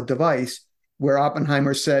diabolical device where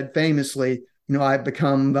Oppenheimer said famously, I've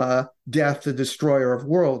become death, the destroyer of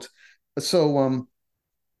worlds. So,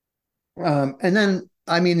 and then,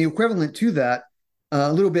 I mean, the equivalent to that,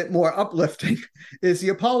 a little bit more uplifting, is the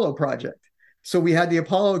Apollo project. So we had the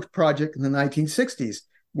Apollo project in the 1960s,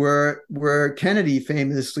 where Kennedy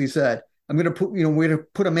famously said, we're going to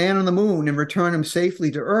put a man on the moon and return him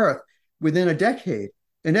safely to Earth within a decade.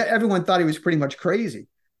 And everyone thought he was pretty much crazy.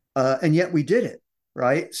 And yet we did it,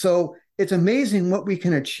 right? So it's amazing what we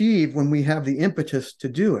can achieve when we have the impetus to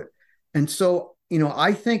do it. And so,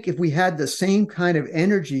 I think if we had the same kind of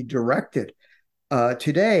energy directed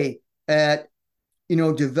today at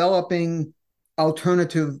developing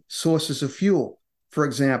alternative sources of fuel, for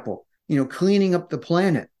example, cleaning up the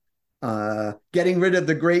planet, getting rid of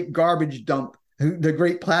the great garbage dump, the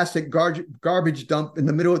great plastic garbage dump in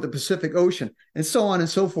the middle of the Pacific Ocean, and so on and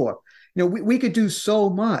so forth. We could do so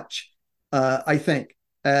much, I think,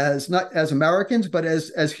 as not as Americans, but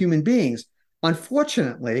as human beings.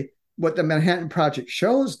 Unfortunately, what the Manhattan Project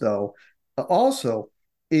shows, though, also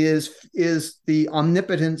is the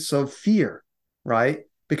omnipotence of fear, right?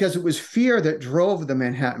 Because it was fear that drove the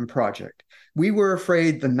Manhattan Project. We were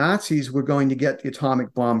afraid the Nazis were going to get the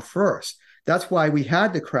atomic bomb first. That's why we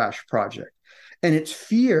had the Crash Project. And it's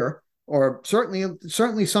fear, or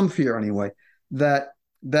certainly some fear anyway, that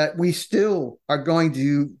we still are going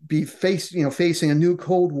to be facing a new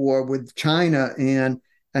Cold War with China and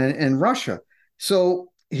Russia. So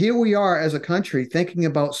here we are as a country thinking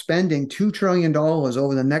about spending $2 trillion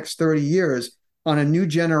over the next 30 years on a new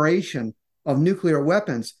generation of nuclear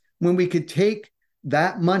weapons, when we could take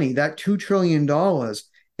that money, that $2 trillion,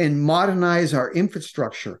 and modernize our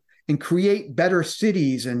infrastructure and create better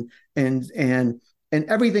cities and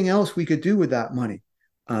everything else we could do with that money.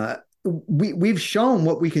 We've shown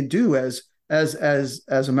what we can do as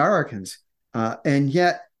Americans, and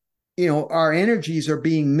yet, our energies are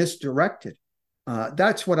being misdirected.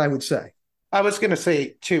 That's what I would say. I was going to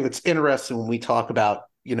say too, it's interesting when we talk about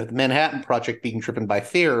the Manhattan Project being driven by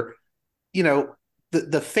fear.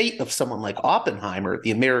 The fate of someone like Oppenheimer,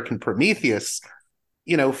 the American Prometheus.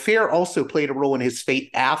 Fear also played a role in his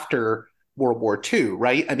fate after World War II,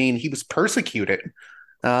 right? I mean, he was persecuted.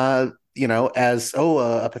 As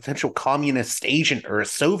a potential communist agent or a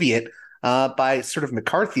Soviet by sort of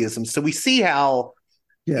McCarthyism. So we see how,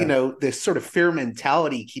 this sort of fear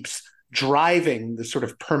mentality keeps driving the sort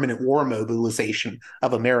of permanent war mobilization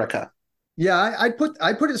of America. Yeah, I put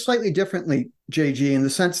it slightly differently, JG, in the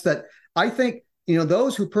sense that I think,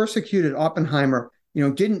 those who persecuted Oppenheimer,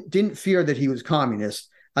 didn't fear that he was communist.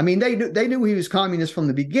 I mean, they knew he was communist from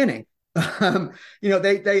the beginning.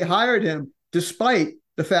 They hired him despite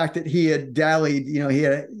the fact that he had dallied, he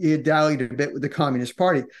had dallied a bit with the Communist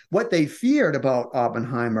Party. What they feared about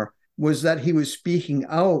Oppenheimer was that he was speaking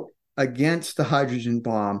out against the hydrogen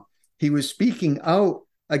bomb. He was speaking out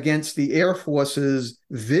against the Air Force's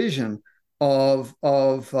vision of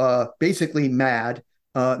basically MAD,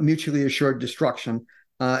 mutually assured destruction.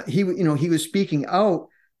 He was speaking out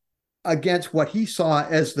against what he saw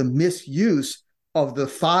as the misuse of the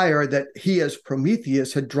fire that he, as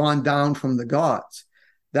Prometheus, had drawn down from the gods.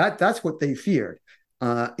 That's what they feared,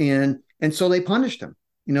 and so they punished him.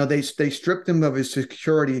 They stripped him of his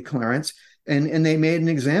security clearance, and they made an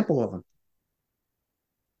example of him.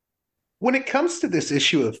 When it comes to this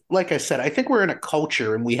issue of, like I said, I think we're in a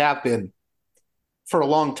culture, and we have been for a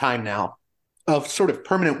long time now, of sort of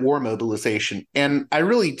permanent war mobilization. And I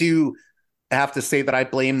really do have to say that I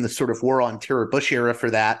blame the sort of war on terror Bush era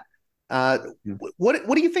for that.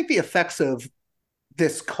 What do you think the effects of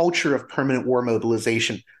this culture of permanent war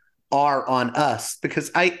mobilization are on us?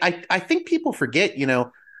 Because I think people forget,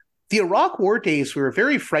 the Iraq War days were a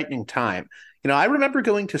very frightening time. I remember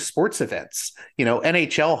going to sports events,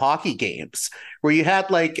 NHL hockey games, where you had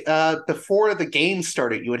before the game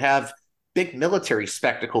started, you would have big military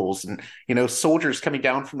spectacles and, soldiers coming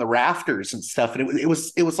down from the rafters and stuff. And it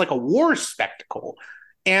was like a war spectacle.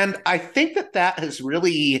 And I think that has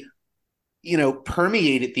really,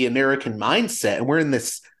 permeated the American mindset. And we're in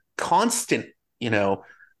this constant,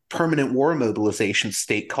 permanent war mobilization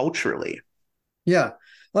state culturally. Yeah.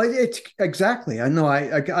 Well, it's exactly. I know.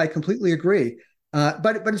 I completely agree.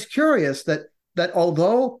 But it's curious that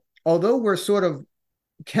although we're sort of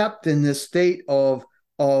kept in this state of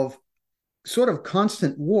sort of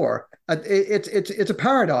constant war, it's a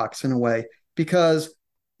paradox in a way, because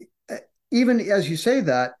even as you say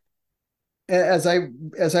that, as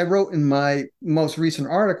I wrote in my most recent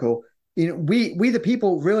article, we the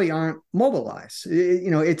people really aren't mobilized.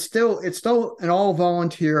 It's still an all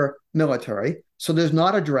volunteer military. So there's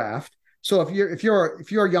not a draft. So if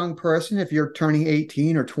you're a young person, if you're turning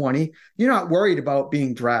 18 or 20, you're not worried about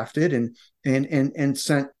being drafted and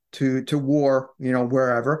sent to war,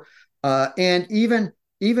 wherever. And even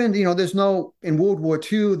there's no, in World War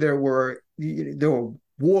II there were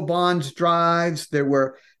war bonds drives. There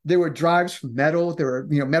were drives for metal. There were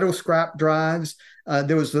metal scrap drives.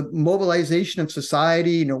 There was the mobilization of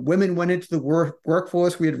society. Women went into the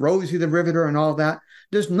workforce. We had Rosie the Riveter and all that.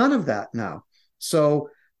 There's none of that now. So,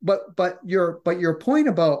 but your point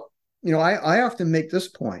about, I often make this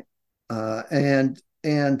point, and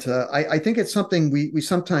I think it's something we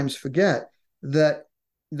sometimes forget, that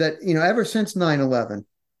ever since 9/11,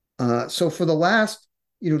 so for the last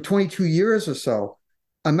 22 years or so,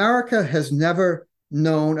 America has never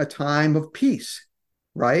known a time of peace,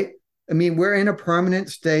 right? I mean, we're in a permanent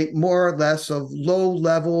state, more or less, of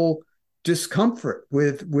low-level discomfort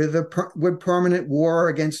with permanent war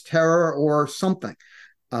against terror or something.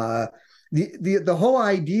 Uh, the whole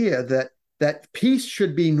idea that peace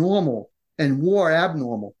should be normal and war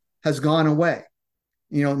abnormal has gone away.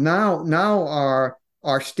 Now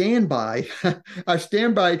our standby our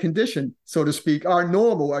standby condition, so to speak, our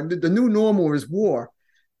normal, the new normal is war,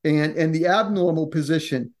 and the abnormal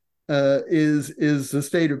position is the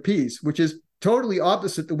state of peace, which is totally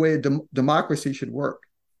opposite the way a democracy should work.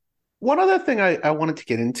 One other thing I wanted to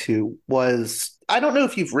get into was, I don't know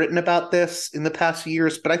if you've written about this in the past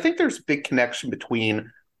years, but I think there's a big connection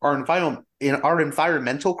between our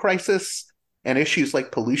environmental crisis and issues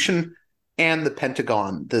like pollution and the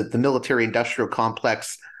Pentagon, the military industrial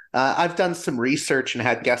complex. I've done some research and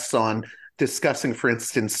had guests on discussing, for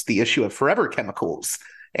instance, the issue of forever chemicals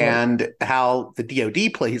and how the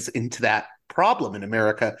DoD plays into that problem in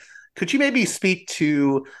America. Could you maybe speak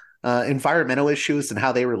to environmental issues and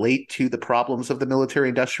how they relate to the problems of the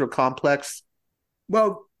military-industrial complex?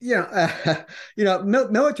 Well,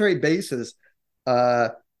 military bases,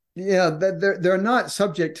 they're not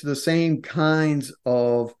subject to the same kinds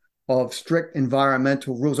of strict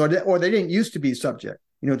environmental rules, or they didn't used to be subject,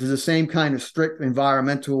 to the same kind of strict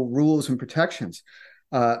environmental rules and protections.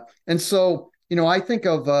 And so, I think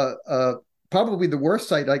of probably the worst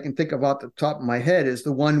site I can think of off the top of my head is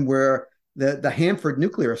the one where the Hanford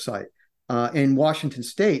nuclear site in Washington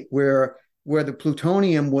State, where the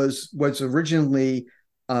plutonium was originally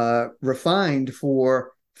refined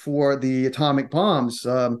for the atomic bombs.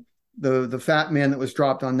 The Fat Man that was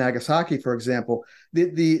dropped on Nagasaki, for example,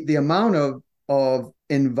 the amount of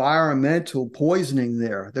environmental poisoning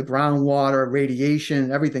there, the groundwater, radiation,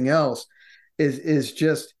 everything else is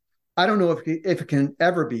just, I don't know if it can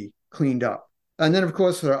ever be cleaned up. And then, of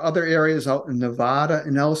course, there are other areas out in Nevada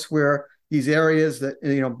and elsewhere, these areas that,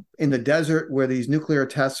 in the desert where these nuclear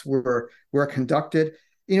tests were conducted.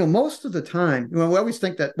 Most of the time, we always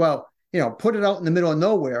think that, put it out in the middle of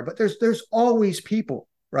nowhere, but there's always people,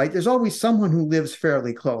 right? There's always someone who lives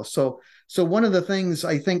fairly close. So one of the things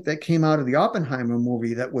I think that came out of the Oppenheimer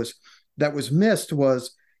movie that was missed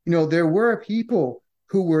was, there were people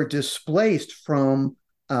who were displaced from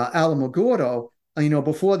Alamogordo,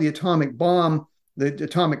 before the atomic bomb, the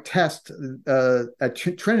atomic test at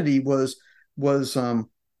Trinity was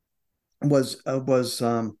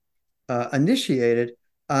initiated,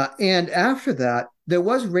 and after that there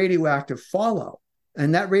was radioactive fallout,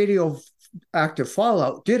 and that radioactive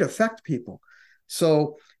fallout did affect people.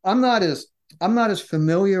 So I'm not as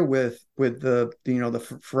familiar with the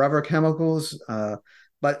forever chemicals,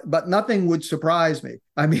 but nothing would surprise me.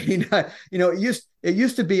 I mean, it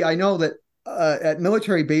used to be. I know that at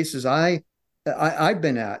military bases I've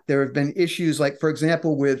been at, there have been issues like, for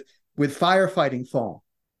example, with firefighting foam,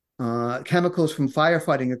 chemicals from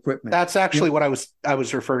firefighting equipment. That's actually what I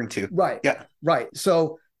was referring to. Right. Yeah. Right.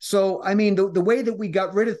 So I mean, the way that we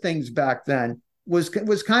got rid of things back then was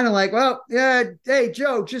kind of like, well, yeah, hey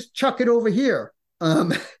Joe, just chuck it over here.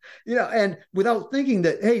 And without thinking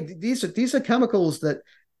that, hey, these are chemicals that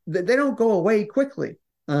they don't go away quickly.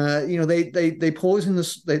 They poison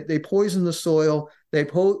the soil. They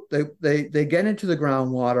get into the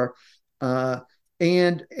groundwater,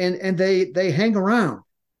 and they hang around.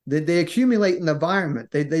 They accumulate in the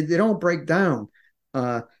environment. They don't break down.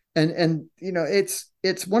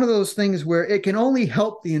 It's one of those things where it can only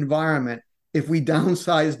help the environment if we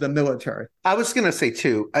downsize the military. I was going to say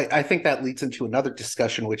too, I think that leads into another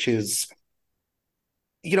discussion, which is,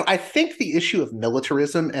 I think the issue of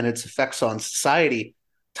militarism and its effects on society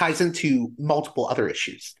ties into multiple other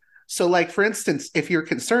issues. So, like, for instance, if you're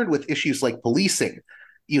concerned with issues like policing,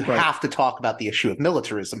 you Right. have to talk about the issue of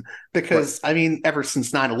militarism, because, I mean, ever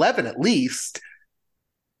since 9/11, at least,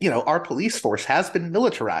 our police force has been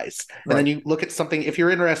militarized. And then you look at something, if you're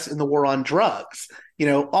interested in the war on drugs,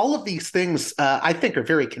 all of these things, I think, are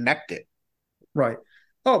very connected. Right.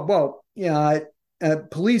 Oh, well, yeah.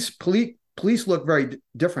 Police look very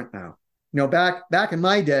different now. Back in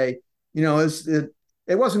my day,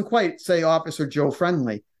 it wasn't quite, say, Officer Joe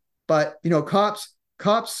friendly, but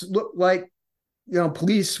cops looked like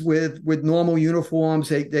police with normal uniforms.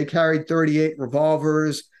 They carried 38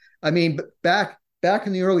 revolvers. I mean, back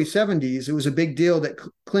in the early 70s, it was a big deal that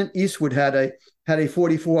Clint Eastwood had a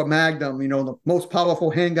 44 Magnum, the most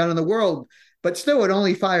powerful handgun in the world, but still it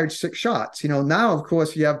only fired 6 shots. Now, of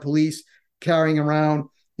course, you have police carrying around,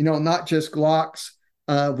 not just Glocks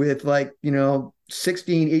with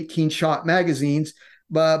 16, 18 shot magazines,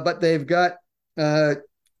 but they've got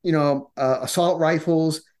assault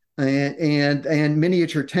rifles and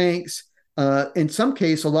miniature tanks. In some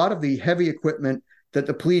case, a lot of the heavy equipment that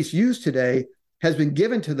the police use today has been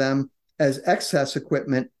given to them as excess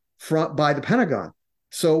equipment by the Pentagon.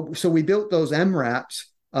 So we built those MRAPs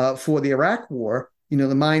for the Iraq War,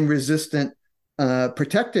 the mine-resistant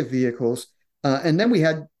protective vehicles, and then we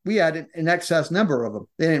had an excess number of them.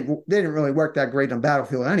 They didn't really work that great on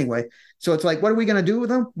battlefield anyway. So it's like, what are we going to do with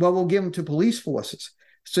them? Well, we'll give them to police forces.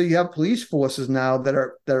 So you have police forces now that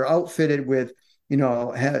are outfitted with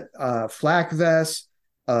flak vests,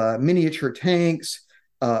 miniature tanks,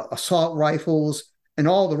 assault rifles, and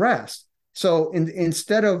all the rest. So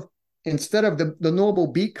instead of the normal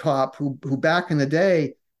beat cop who back in the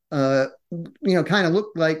day, kind of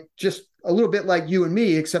looked like just a little bit like you and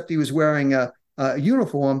me, except he was wearing a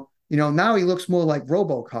uniform. Now he looks more like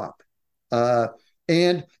RoboCop,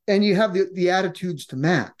 and you have the attitudes to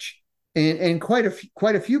match, and quite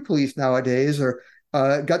a few police nowadays are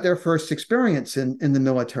got their first experience in the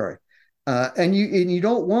military, and you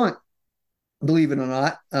don't want, believe it or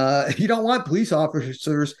not, you don't want police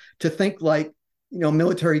officers to think like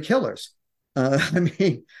military killers.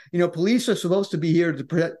 Police are supposed to be here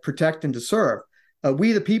to protect and to serve.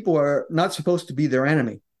 We, the people, are not supposed to be their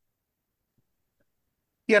enemy.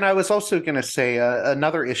 Yeah, and I was also going to say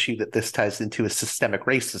another issue that this ties into is systemic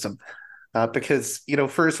racism, because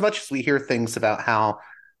for as much as we hear things about how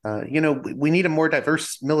we need a more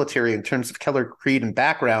diverse military in terms of color, creed, and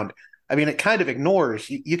background, I mean, it kind of ignores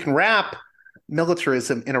you can wrap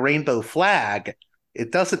militarism in a rainbow flag.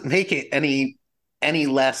 It doesn't make it any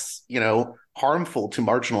less harmful to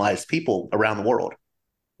marginalized people around the world.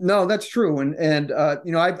 No, that's true, and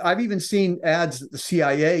I've even seen ads that the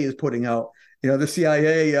CIA is putting out. The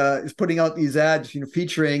CIA is putting out these ads,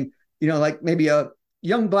 featuring like maybe a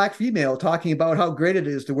young Black female talking about how great it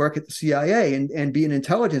is to work at the CIA and be an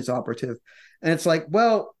intelligence operative, and it's like,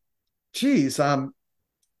 well, geez, I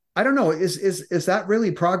don't know, is that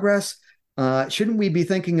really progress? Shouldn't we be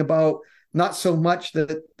thinking about not so much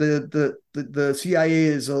that the CIA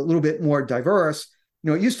is a little bit more diverse?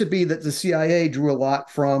 It used to be that the CIA drew a lot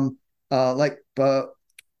from the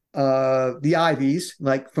Ivies,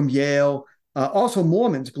 like from Yale, also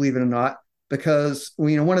Mormons, believe it or not, because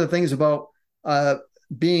one of the things about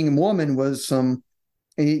being a Mormon was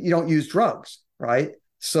you don't use drugs, right?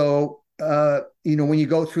 So when you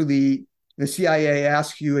go through the CIA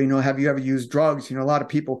asks you, have you ever used drugs? A lot of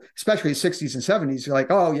people, especially in the 60s and 70s, you're like,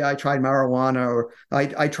 oh yeah, I tried marijuana, or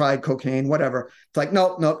I tried cocaine, whatever. It's like,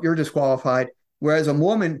 nope, you're disqualified. Whereas a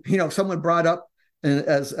Mormon, someone brought up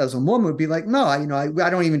as a Mormon would be like, no, I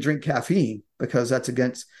don't even drink caffeine because that's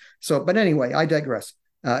against. So, but anyway, I digress.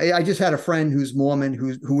 I just had a friend who's Mormon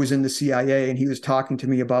who was in the CIA, and he was talking to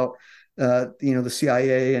me about the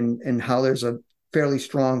CIA and how there's a fairly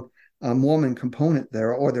strong Mormon component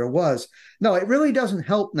there, or there was. No, it really doesn't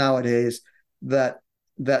help nowadays that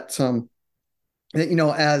as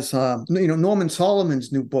Norman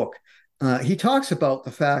Solomon's new book, he talks about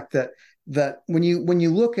the fact that when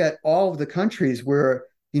you look at all of the countries where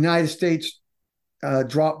the United States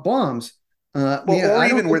drop bombs,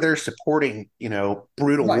 where they're supporting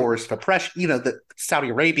brutal right. wars of oppression, the Saudi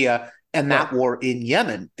Arabia and that war in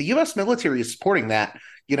Yemen, the U.S. military is supporting that.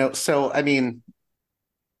 So I mean.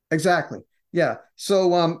 Exactly. Yeah.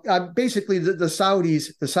 So basically, the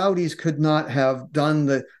Saudis could not have done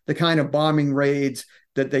the kind of bombing raids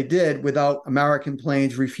that they did without American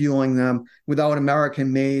planes refueling them, without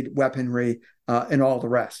American-made weaponry, and all the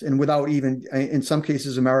rest, and without even, in some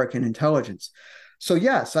cases, American intelligence. So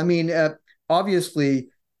yes, I mean, obviously,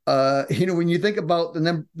 when you think about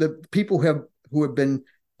the people who have been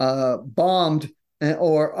bombed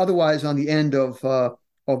or otherwise on the end of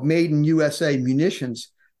made in USA munitions.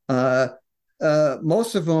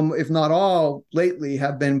 Most of them, if not all, lately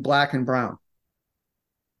have been Black and brown.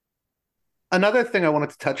 Another thing I wanted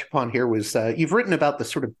to touch upon here was you've written about the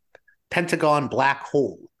sort of Pentagon black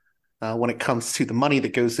hole when it comes to the money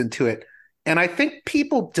that goes into it. And I think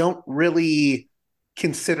people don't really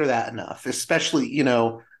consider that enough, especially,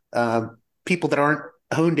 people that aren't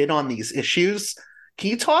honed in on these issues. Can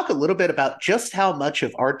you talk a little bit about just how much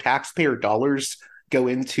of our taxpayer dollars go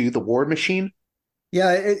into the war machine?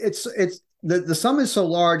 Yeah, it's the sum is so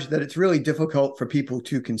large that it's really difficult for people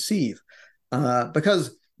to conceive,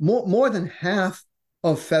 because more than half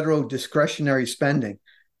of federal discretionary spending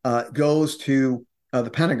goes to the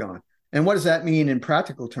Pentagon. And what does that mean in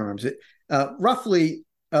practical terms? Roughly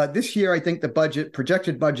this year, I think the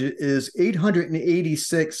projected budget is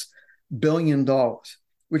 $886 billion,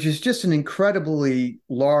 which is just an incredibly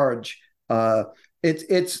large.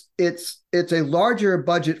 It's a larger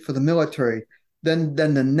budget for the military than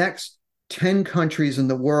the next 10 countries in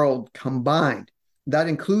the world combined. That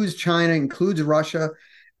includes China, includes Russia,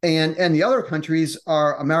 and the other countries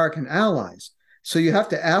are American allies. So you have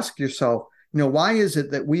to ask yourself, why is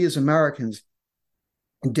it that we as Americans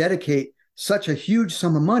dedicate such a huge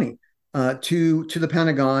sum of money to the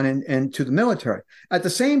Pentagon and to the military? At the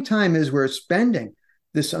same time as we're spending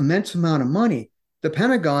this immense amount of money, the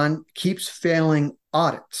Pentagon keeps failing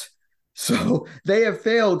audits. So they have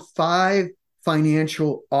failed 5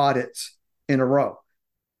 financial audits in a row.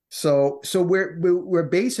 So we're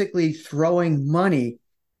basically throwing money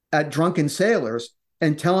at drunken sailors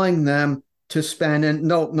and telling them to spend. And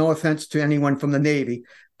no offense to anyone from the Navy,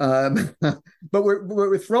 but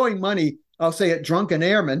we're throwing money, I'll say, at drunken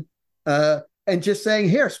airmen, and just saying,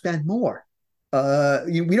 here, spend more.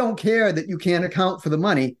 We don't care that you can't account for the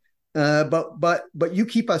money, but you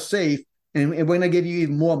keep us safe, and we're going to give you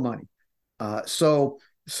even more money.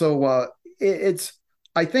 It's.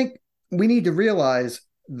 I think we need to realize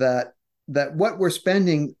that what we're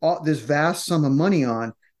spending this vast sum of money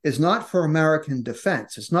on is not for American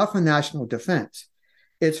defense. It's not for national defense.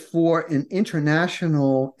 It's for an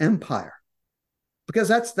international empire, because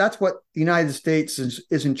that's what the United States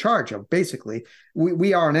is in charge of. Basically,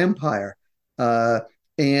 we are an empire,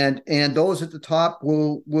 and those at the top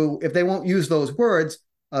will, if they won't use those words,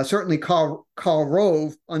 certainly Karl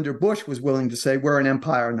Rove under Bush was willing to say we're an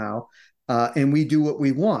empire now, and we do what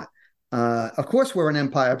we want. Of course, we're an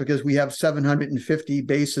empire because we have 750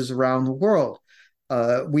 bases around the world.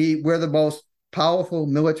 We're the most powerful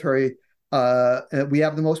military. We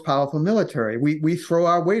have the most powerful military. We throw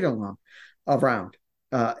our weight around.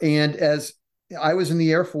 And as I was in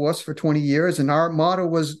the Air Force for 20 years, and our motto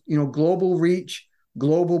was, global reach,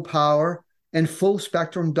 global power, and full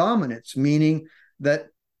spectrum dominance, meaning that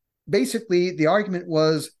basically the argument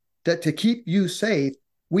was that to keep you safe,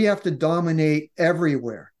 we have to dominate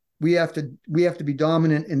everywhere. We have to be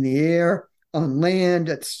dominant in the air, on land,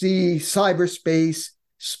 at sea, cyberspace,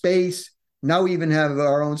 space. Now we even have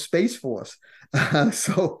our own space force.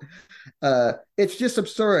 So it's just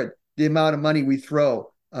absurd, the amount of money we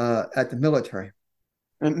throw at the military.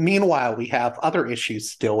 And meanwhile, we have other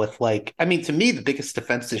issues still with, to me, the biggest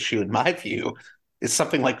defense issue, in my view, is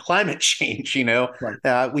something like climate change.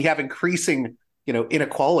 Right. We have increasing,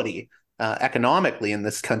 inequality economically in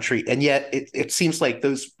this country, and yet it seems like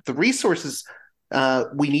the resources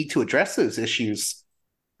we need to address those issues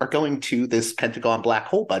are going to this Pentagon black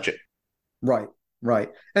hole budget. Right.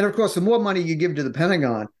 And of course, the more money you give to the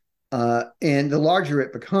Pentagon, and the larger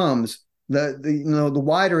it becomes, the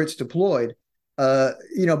wider it's deployed.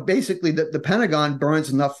 Basically, the Pentagon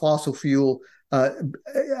burns enough fossil fuel.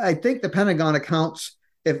 I think the Pentagon accounts.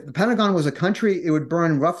 If the Pentagon was a country, it would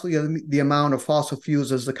burn roughly the amount of fossil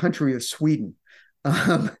fuels as the country of Sweden.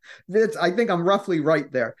 I think I'm roughly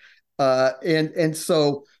right there. And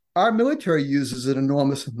so our military uses an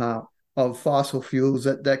enormous amount of fossil fuels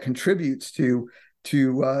that contributes to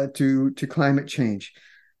climate change.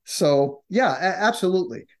 So yeah,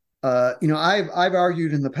 absolutely. I've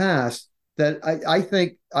argued in the past that I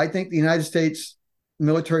think the United States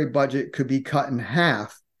military budget could be cut in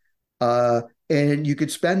half. And you could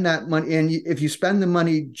spend that money, and if you spend the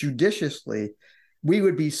money judiciously, we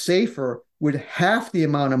would be safer with half the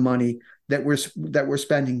amount of money that we're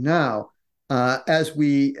spending now, as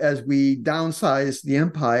we downsize the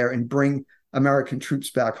empire and bring American troops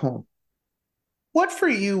back home. What for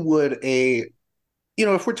you would if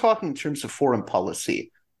we're talking in terms of foreign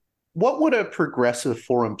policy, what would a progressive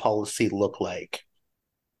foreign policy look like?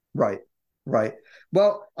 Right.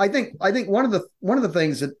 Well, I think one of the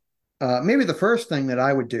things that maybe the first thing that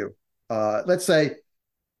I would do, let's say,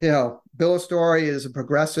 Bill Astore is a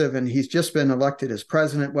progressive and he's just been elected as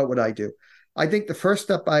president. What would I do? I think the first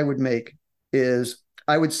step I would make is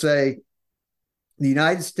I would say the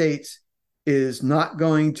United States is not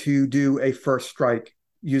going to do a first strike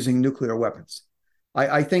using nuclear weapons.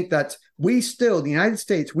 I think that the United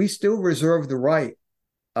States, we still reserve the right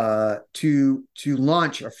to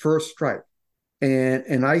launch a first strike.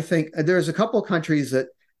 And I think there's a couple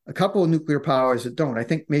of nuclear powers that don't. I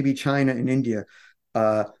think maybe China and India.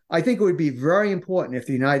 I think it would be very important if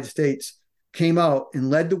the United States came out and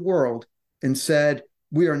led the world and said,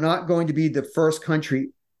 we are not going to be the first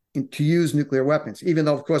country to use nuclear weapons, even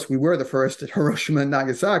though, of course, we were the first at Hiroshima and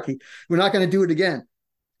Nagasaki. We're not going to do it again.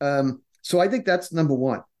 So I think that's number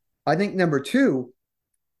one. I think number two,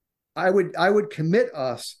 I would commit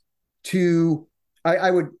us to,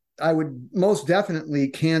 I would most definitely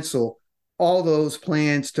cancel all those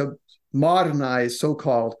plans to modernize,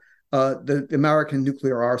 so-called, the American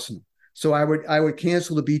nuclear arsenal. So I would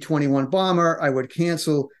cancel the B-21 bomber. I would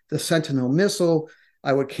cancel the Sentinel missile.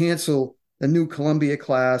 I would cancel the new Columbia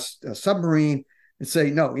class submarine and say,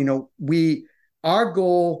 no, our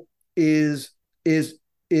goal is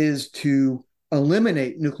to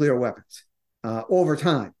eliminate nuclear weapons over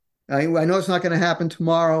time. I know it's not going to happen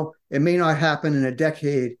tomorrow. It may not happen in a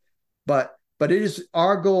decade, but it is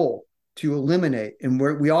our goal to eliminate, and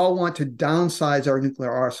we all want to downsize our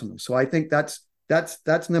nuclear arsenal. So I think that's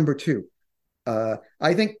number two.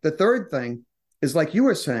 I think the third thing is, like you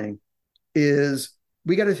were saying, is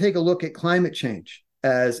we got to take a look at climate change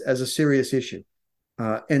as a serious issue.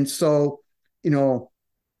 And so,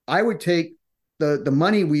 I would take the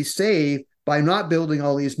money we save by not building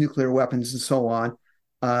all these nuclear weapons and so on,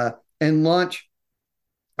 and launch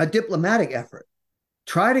a diplomatic effort.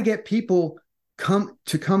 Try to get people come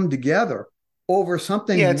together over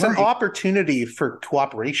something. Yeah, it's an opportunity for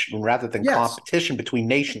cooperation rather than competition between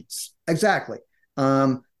nations. Exactly.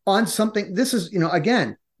 On something, this is,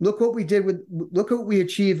 again, look what we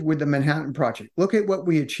achieved with the Manhattan Project. Look at what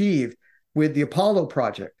we achieved with the Apollo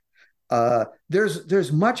project.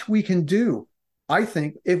 There's much we can do, I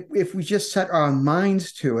think, if we just set our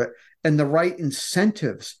minds to it and the right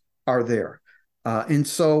incentives are there. And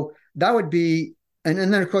so that would be, and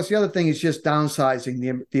then of course the other thing is just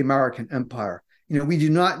downsizing the American empire. We do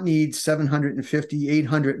not need 750,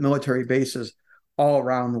 800 military bases all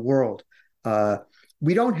around the world.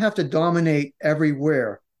 We don't have to dominate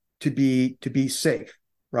everywhere to be safe,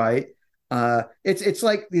 right? It's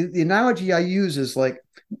like the analogy I use is like,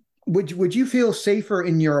 would you feel safer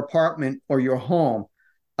in your apartment or your home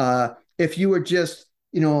if you were just,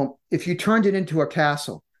 if you turned it into a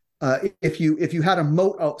castle? If you had a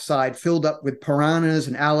moat outside filled up with piranhas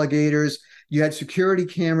and alligators, you had security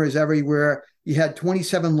cameras everywhere, you had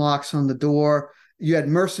 27 locks on the door, you had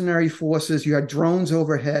mercenary forces, you had drones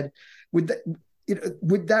overhead. Would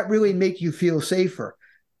that really make you feel safer?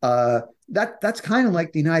 That's kind of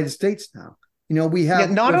like the United States now. We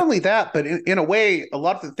have not only that, but in a way, a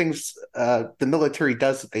lot of the things the military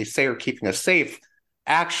does that they say are keeping us safe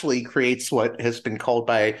actually creates what has been called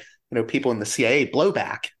by people in the CIA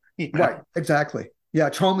blowback. Right, exactly.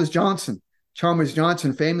 Yeah, Chalmers Johnson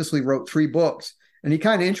famously wrote 3 books, and he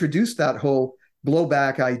kind of introduced that whole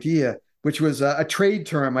blowback idea, which was a trade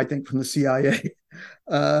term, I think, from the CIA.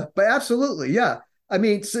 But absolutely, yeah. I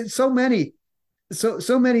mean, so many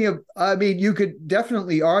of, you could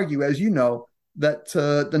definitely argue, as you know, that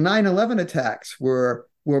the 9/11 attacks were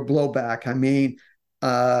blowback. I mean,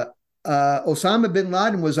 Osama bin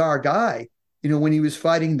Laden was our guy, when he was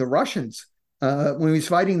fighting the Russians. When he was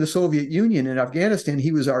fighting the Soviet Union in Afghanistan,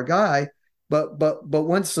 he was our guy. But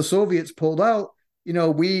once the Soviets pulled out,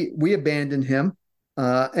 we abandoned him.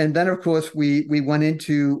 And then, of course, we went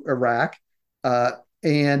into Iraq,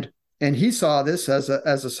 and he saw this as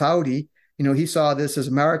a Saudi. He saw this as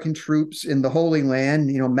American troops in the Holy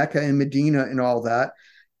Land, Mecca and Medina and all that.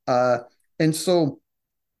 And so,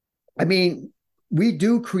 we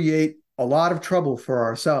do create a lot of trouble for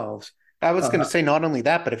ourselves. I was going to say not only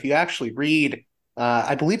that, but if you actually read,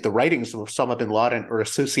 I believe the writings of Osama bin Laden or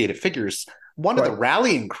associated figures, one of the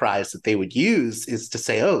rallying cries that they would use is to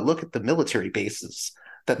say, oh, look at the military bases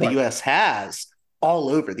that the U.S. has all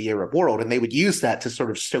over the Arab world. And they would use that to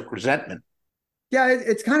sort of stoke resentment. Yeah,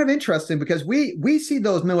 it's kind of interesting because we see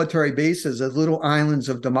those military bases as little islands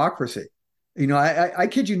of democracy. I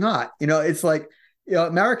kid you not. It's like,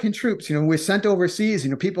 American troops, we're sent overseas.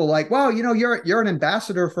 People are like, well, you're an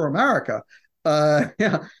ambassador for America. You're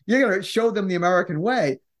going to show them the American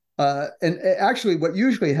way. And actually, what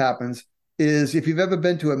usually happens is, if you've ever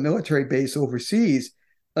been to a military base overseas,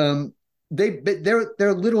 they're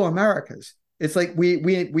little Americas. It's like we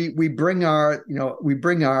bring our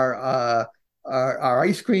our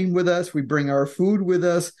ice cream with us. We bring our food with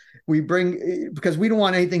us. Because we don't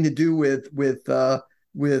want anything to do with the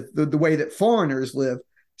way that foreigners live.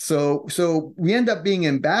 So we end up being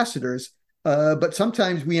ambassadors, but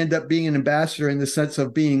sometimes we end up being an ambassador in the sense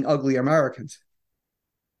of being ugly Americans.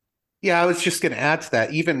 Yeah, I was just going to add to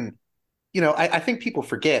that. Even, I think people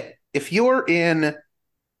forget, if you're in,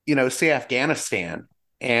 say Afghanistan,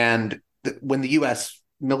 and when the U.S.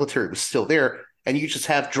 military was still there, and you just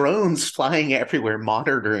have drones flying everywhere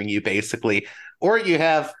monitoring you, basically, or you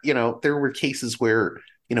have, there were cases where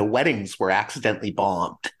weddings were accidentally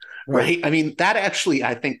bombed, right? I mean, that actually,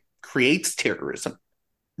 I think, creates terrorism.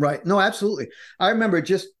 Right. No, absolutely. I remember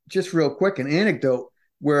just real quick, an anecdote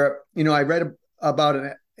where, I read about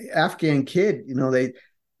an Afghan kid,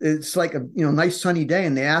 it's like a, nice sunny day.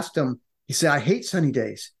 And they asked him, he said, I hate sunny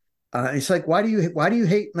days. It's like, why do you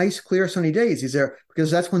hate nice, clear, sunny days? He's there because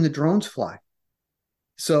that's when the drones fly.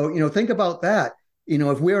 So, think about that.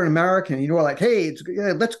 If we're an American, like, hey,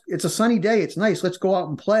 it's a sunny day, it's nice, let's go out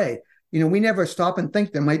and play. We never stop and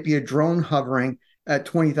think there might be a drone hovering at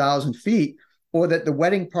 20,000 feet, or that the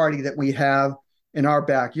wedding party that we have in our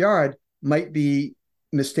backyard might be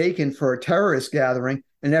mistaken for a terrorist gathering,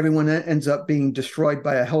 and everyone ends up being destroyed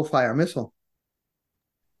by a Hellfire missile.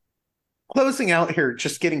 Closing out here,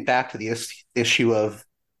 just getting back to the issue of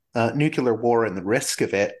nuclear war and the risk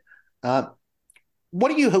of it. What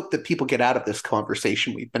do you hope that people get out of this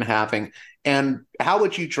conversation we've been having? And how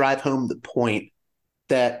would you drive home the point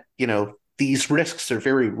that, these risks are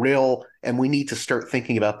very real and we need to start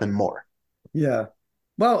thinking about them more? Yeah.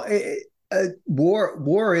 Well,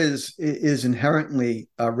 war is inherently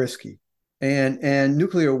risky, and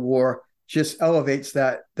nuclear war just elevates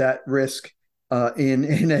that risk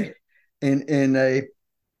in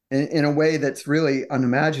a way that's really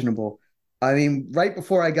unimaginable. I mean, right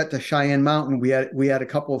before I got to Cheyenne Mountain, we had a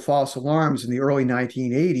couple of false alarms in the early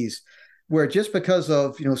 1980s, where just because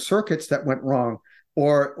of circuits that went wrong,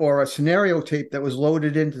 or a scenario tape that was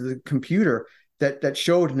loaded into the computer that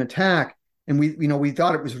showed an attack, and we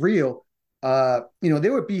thought it was real. There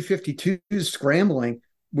were B-52s scrambling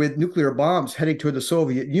with nuclear bombs heading toward the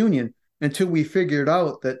Soviet Union until we figured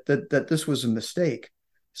out that this was a mistake.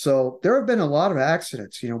 So there have been a lot of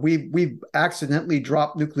accidents. We've accidentally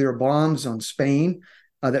dropped nuclear bombs on Spain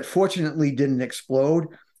that fortunately didn't explode.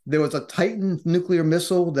 There was a Titan nuclear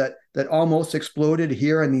missile that almost exploded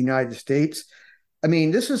here in the United States. I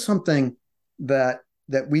mean, this is something that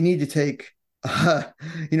we need to take,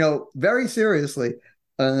 very seriously.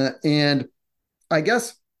 And I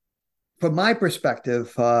guess from my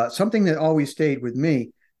perspective, something that always stayed with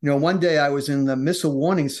me, one day I was in the Missile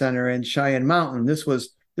Warning Center in Cheyenne Mountain. This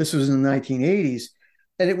was in the 1980s.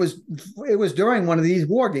 And it was during one of these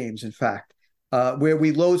war games, in fact, where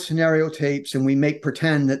we load scenario tapes and we make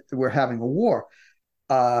pretend that we're having a war.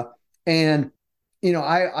 And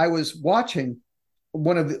I was watching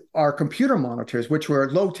one of our computer monitors, which were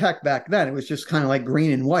low tech back then. It was just kind of like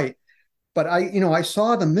green and white. But I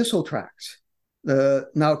saw the missile tracks.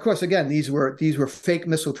 Now, of course, again, these were fake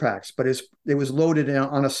missile tracks, but it was loaded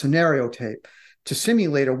on a scenario tape to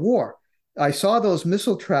simulate a war. I saw those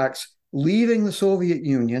missile tracks leaving the Soviet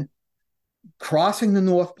Union, crossing the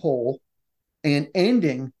North Pole, and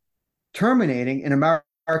terminating in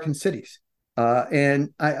American cities.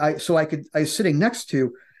 And I was sitting next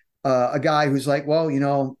to a guy who's like, well,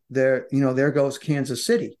 there goes Kansas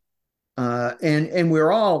City. And we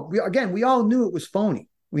all knew it was phony.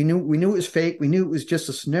 We knew it was fake. We knew it was just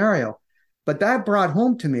a scenario. But that brought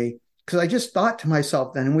home to me, because I just thought to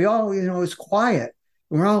myself then, and we all, it was quiet.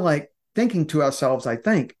 And we're all like thinking to ourselves, I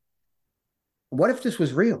think, what if this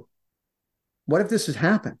was real? What if this has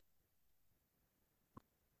happened?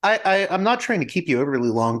 I'm not trying to keep you overly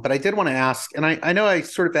long, but I did want to ask, and I know I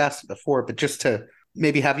sort of asked it before, but just to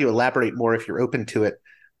maybe have you elaborate more if you're open to it.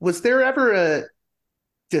 Was there ever a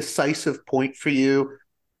decisive point for you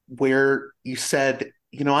where you said,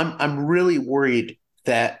 I'm really worried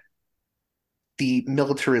that the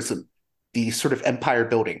militarism, the sort of empire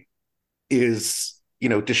building is,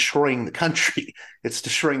 destroying the country. It's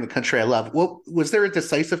destroying the country I love. Well, was there a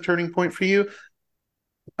decisive turning point for you?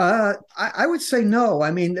 I would say no. I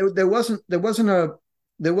mean, there wasn't a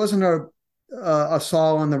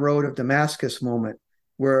Saul on the road of Damascus moment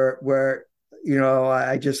where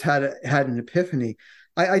I just had an epiphany.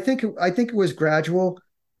 I think it was gradual.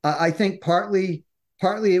 I think partly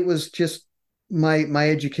it was just my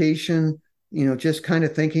education, just kind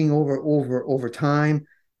of thinking over time.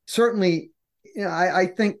 Certainly, I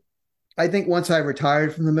think once I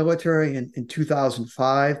retired from the military in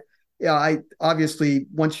 2005, I obviously,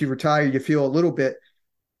 once you retire, you feel a little bit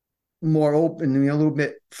more open, a little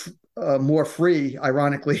bit more free,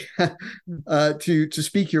 ironically, to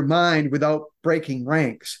speak your mind without breaking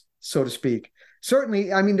ranks, so to speak.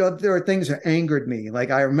 Certainly, I mean, there are things that angered me.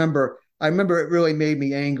 Like I remember it really made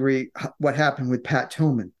me angry what happened with Pat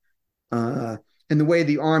Tillman, and the way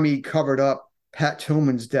the Army covered up Pat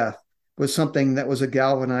Tillman's death was something that was a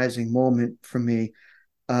galvanizing moment for me.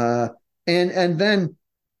 And then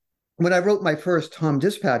when I wrote my first Thom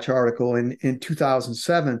Dispatch article in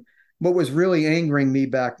 2007, what was really angering me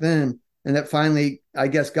back then, and that finally, I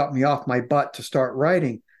guess, got me off my butt to start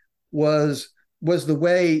writing, was the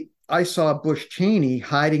way I saw Bush Cheney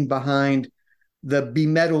hiding behind the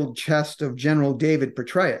bemedaled chest of General David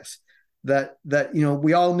Petraeus. That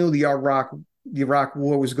we all knew the Iraq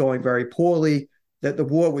War was going very poorly, that the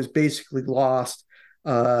war was basically lost,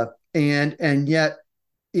 and yet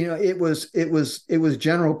it was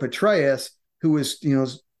General Petraeus who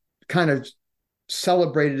was kind of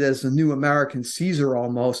celebrated as the new American Caesar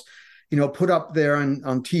almost, put up there on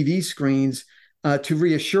TV screens to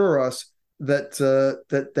reassure us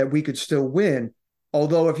that we could still win.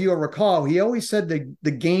 Although, if you'll recall, he always said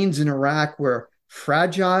the gains in Iraq were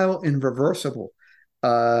fragile and reversible.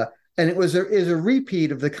 And it is a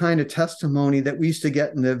repeat of the kind of testimony that we used to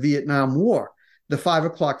get in the Vietnam War, the 5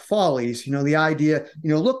 o'clock follies, the idea,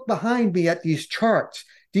 look behind me at these charts.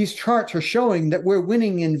 These charts are showing that we're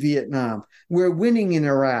winning in Vietnam. We're winning in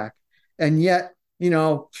Iraq. And yet,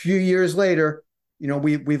 a few years later,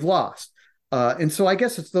 we've lost. And so I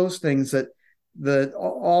guess it's those things that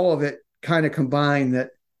all of it kind of combined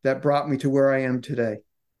that brought me to where I am today.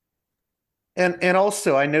 And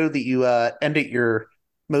also, I know that you ended your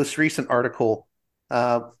most recent article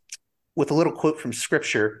with a little quote from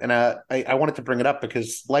Scripture, and I wanted to bring it up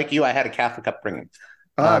because, like you, I had a Catholic upbringing.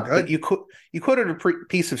 Good. But you quoted a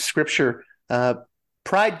piece of Scripture: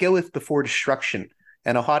 "Pride goeth before destruction,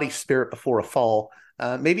 and a haughty spirit before a fall."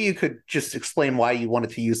 Maybe you could just explain why you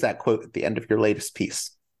wanted to use that quote at the end of your latest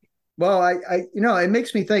piece. Well, it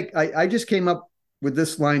makes me think. I just came up with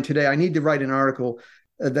this line today. I need to write an article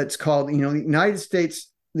that's called, the United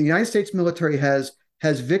States military has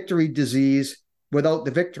victory disease without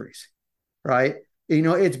the victories, right?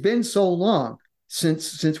 It's been so long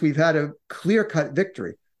since we've had a clear-cut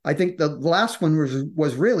victory. I think the last one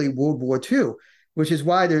was really World War II, which is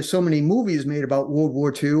why there's so many movies made about World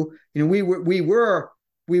War II. We were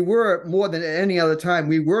more than any other time,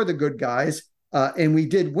 we were the good guys, and we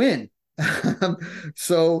did win.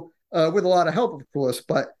 So with a lot of help, of course.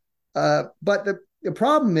 But the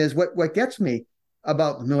problem is what gets me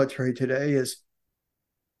about the military today is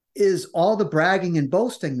all the bragging and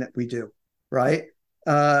boasting that we do, right?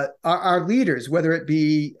 Our leaders, whether it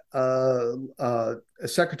be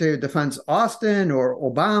Secretary of Defense Austin or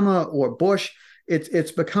Obama or Bush,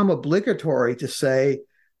 it's become obligatory to say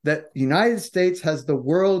that the United States has the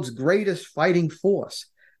world's greatest fighting force.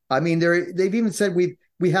 I mean, they've even said we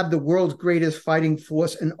have the world's greatest fighting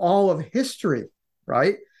force in all of history,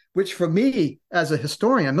 right? Which for me, as a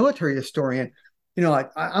historian, military historian,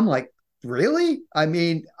 I'm like, really? I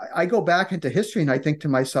mean, I go back into history and I think to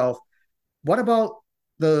myself, what about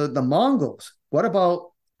the Mongols? What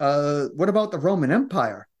about the Roman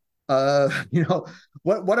Empire?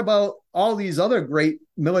 What about all these other great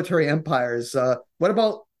military empires? What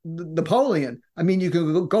about Napoleon? I mean, you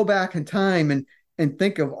can go back in time and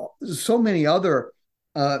think of so many other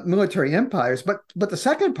military empires. But the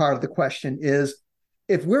second part of the question is,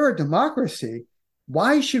 if we're a democracy,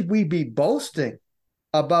 why should we be boasting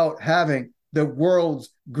about having the world's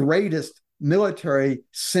greatest military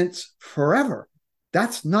since forever?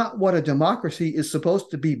 That's not what a democracy is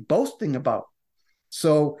supposed to be boasting about.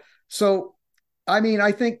 So I mean,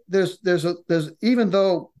 I think there's even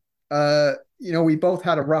though we both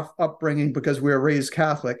had a rough upbringing because we were raised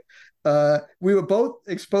Catholic, we were both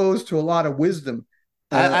exposed to a lot of wisdom.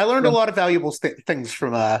 I learned a lot of valuable things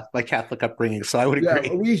from my Catholic upbringing, so I would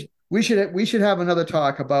agree. We should have another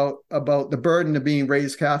talk about the burden of being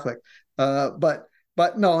raised Catholic. But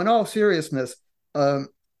no, in all seriousness,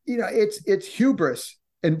 it's hubris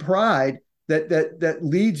and pride that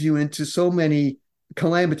leads you into so many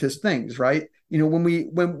calamitous things, right? When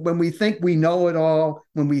we think we know it all,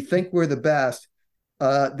 when we think we're the best,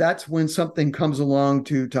 that's when something comes along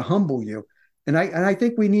to humble you. And I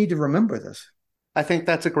think we need to remember this. I think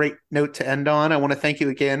that's a great note to end on. I want to thank you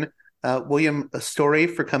again, William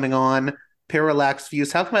Astore, for coming on Parallax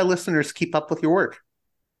Views. How can my listeners keep up with your work?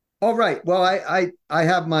 All right. Well, I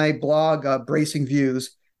have my blog, Bracing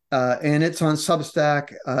Views, and it's on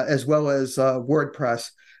Substack as well as WordPress,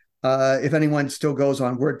 if anyone still goes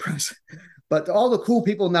on WordPress. But all the cool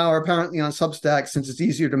people now are apparently on Substack since it's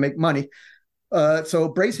easier to make money. So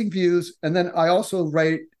Bracing Views. And then I also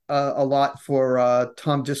write a lot for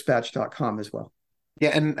ThomDispatch.com as well.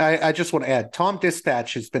 Yeah, and I just want to add, Thom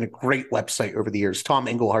Dispatch has been a great website over the years. Tom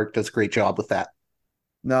Engelhardt does a great job with that.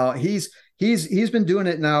 No, he's been doing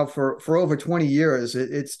it now for over 20 years.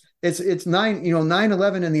 It's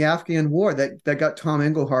 9/11 in the Afghan war that got Thom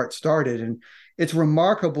Engelhardt started, and it's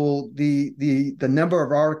remarkable the number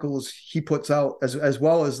of articles he puts out as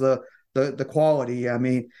well as the quality. I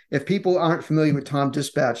mean, if people aren't familiar with Thom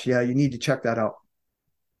Dispatch, yeah, you need to check that out.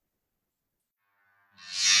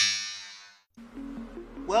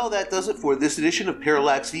 Well, that does it for this edition of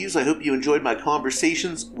Parallax Views. I hope you enjoyed my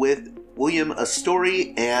conversations with William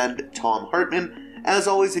Astore and Thom Hartmann. As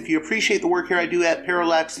always, if you appreciate the work here I do at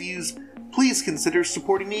Parallax Views, please consider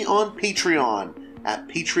supporting me on Patreon at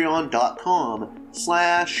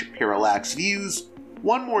patreon.com/parallaxviews.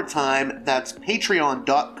 One more time, that's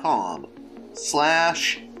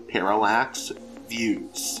patreon.com/parallaxviews.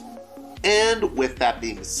 views. And with that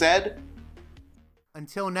being said,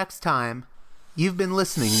 until next time, you've been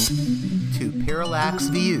listening to Parallax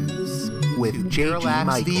Views with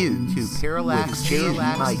Parallax Views to Parallax Views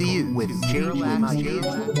with Parallax Views.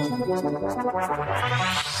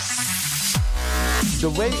 The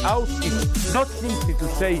way out is not simply to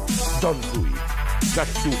say, don't do it,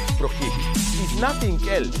 just to prohibit. It's nothing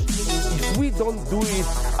else. If we don't do it,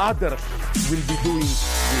 others will be doing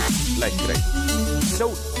it like crazy. So,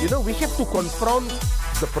 we have to confront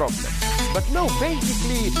the problem. But no,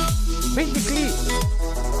 basically,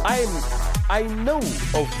 I know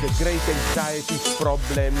of the great anxieties,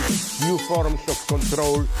 problems, new forms of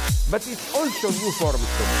control, but it's also new forms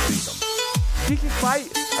of freedom. This is why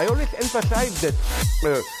I always emphasize that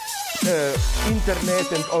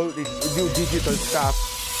internet and all this new digital stuff,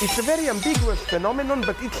 it's a very ambiguous phenomenon,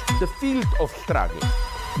 but it's the field of struggle.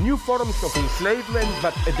 New forms of enslavement,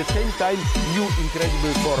 but at the same time, new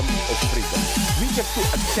incredible forms of freedom. We have to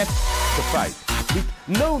accept the fight with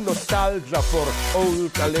no nostalgia for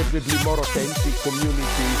old, allegedly more authentic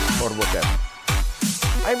communities or whatever.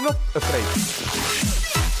 I'm not afraid.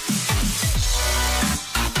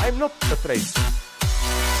 I'm not afraid.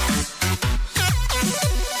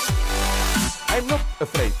 I'm not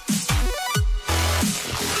afraid.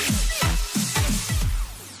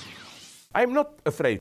 I'm not afraid.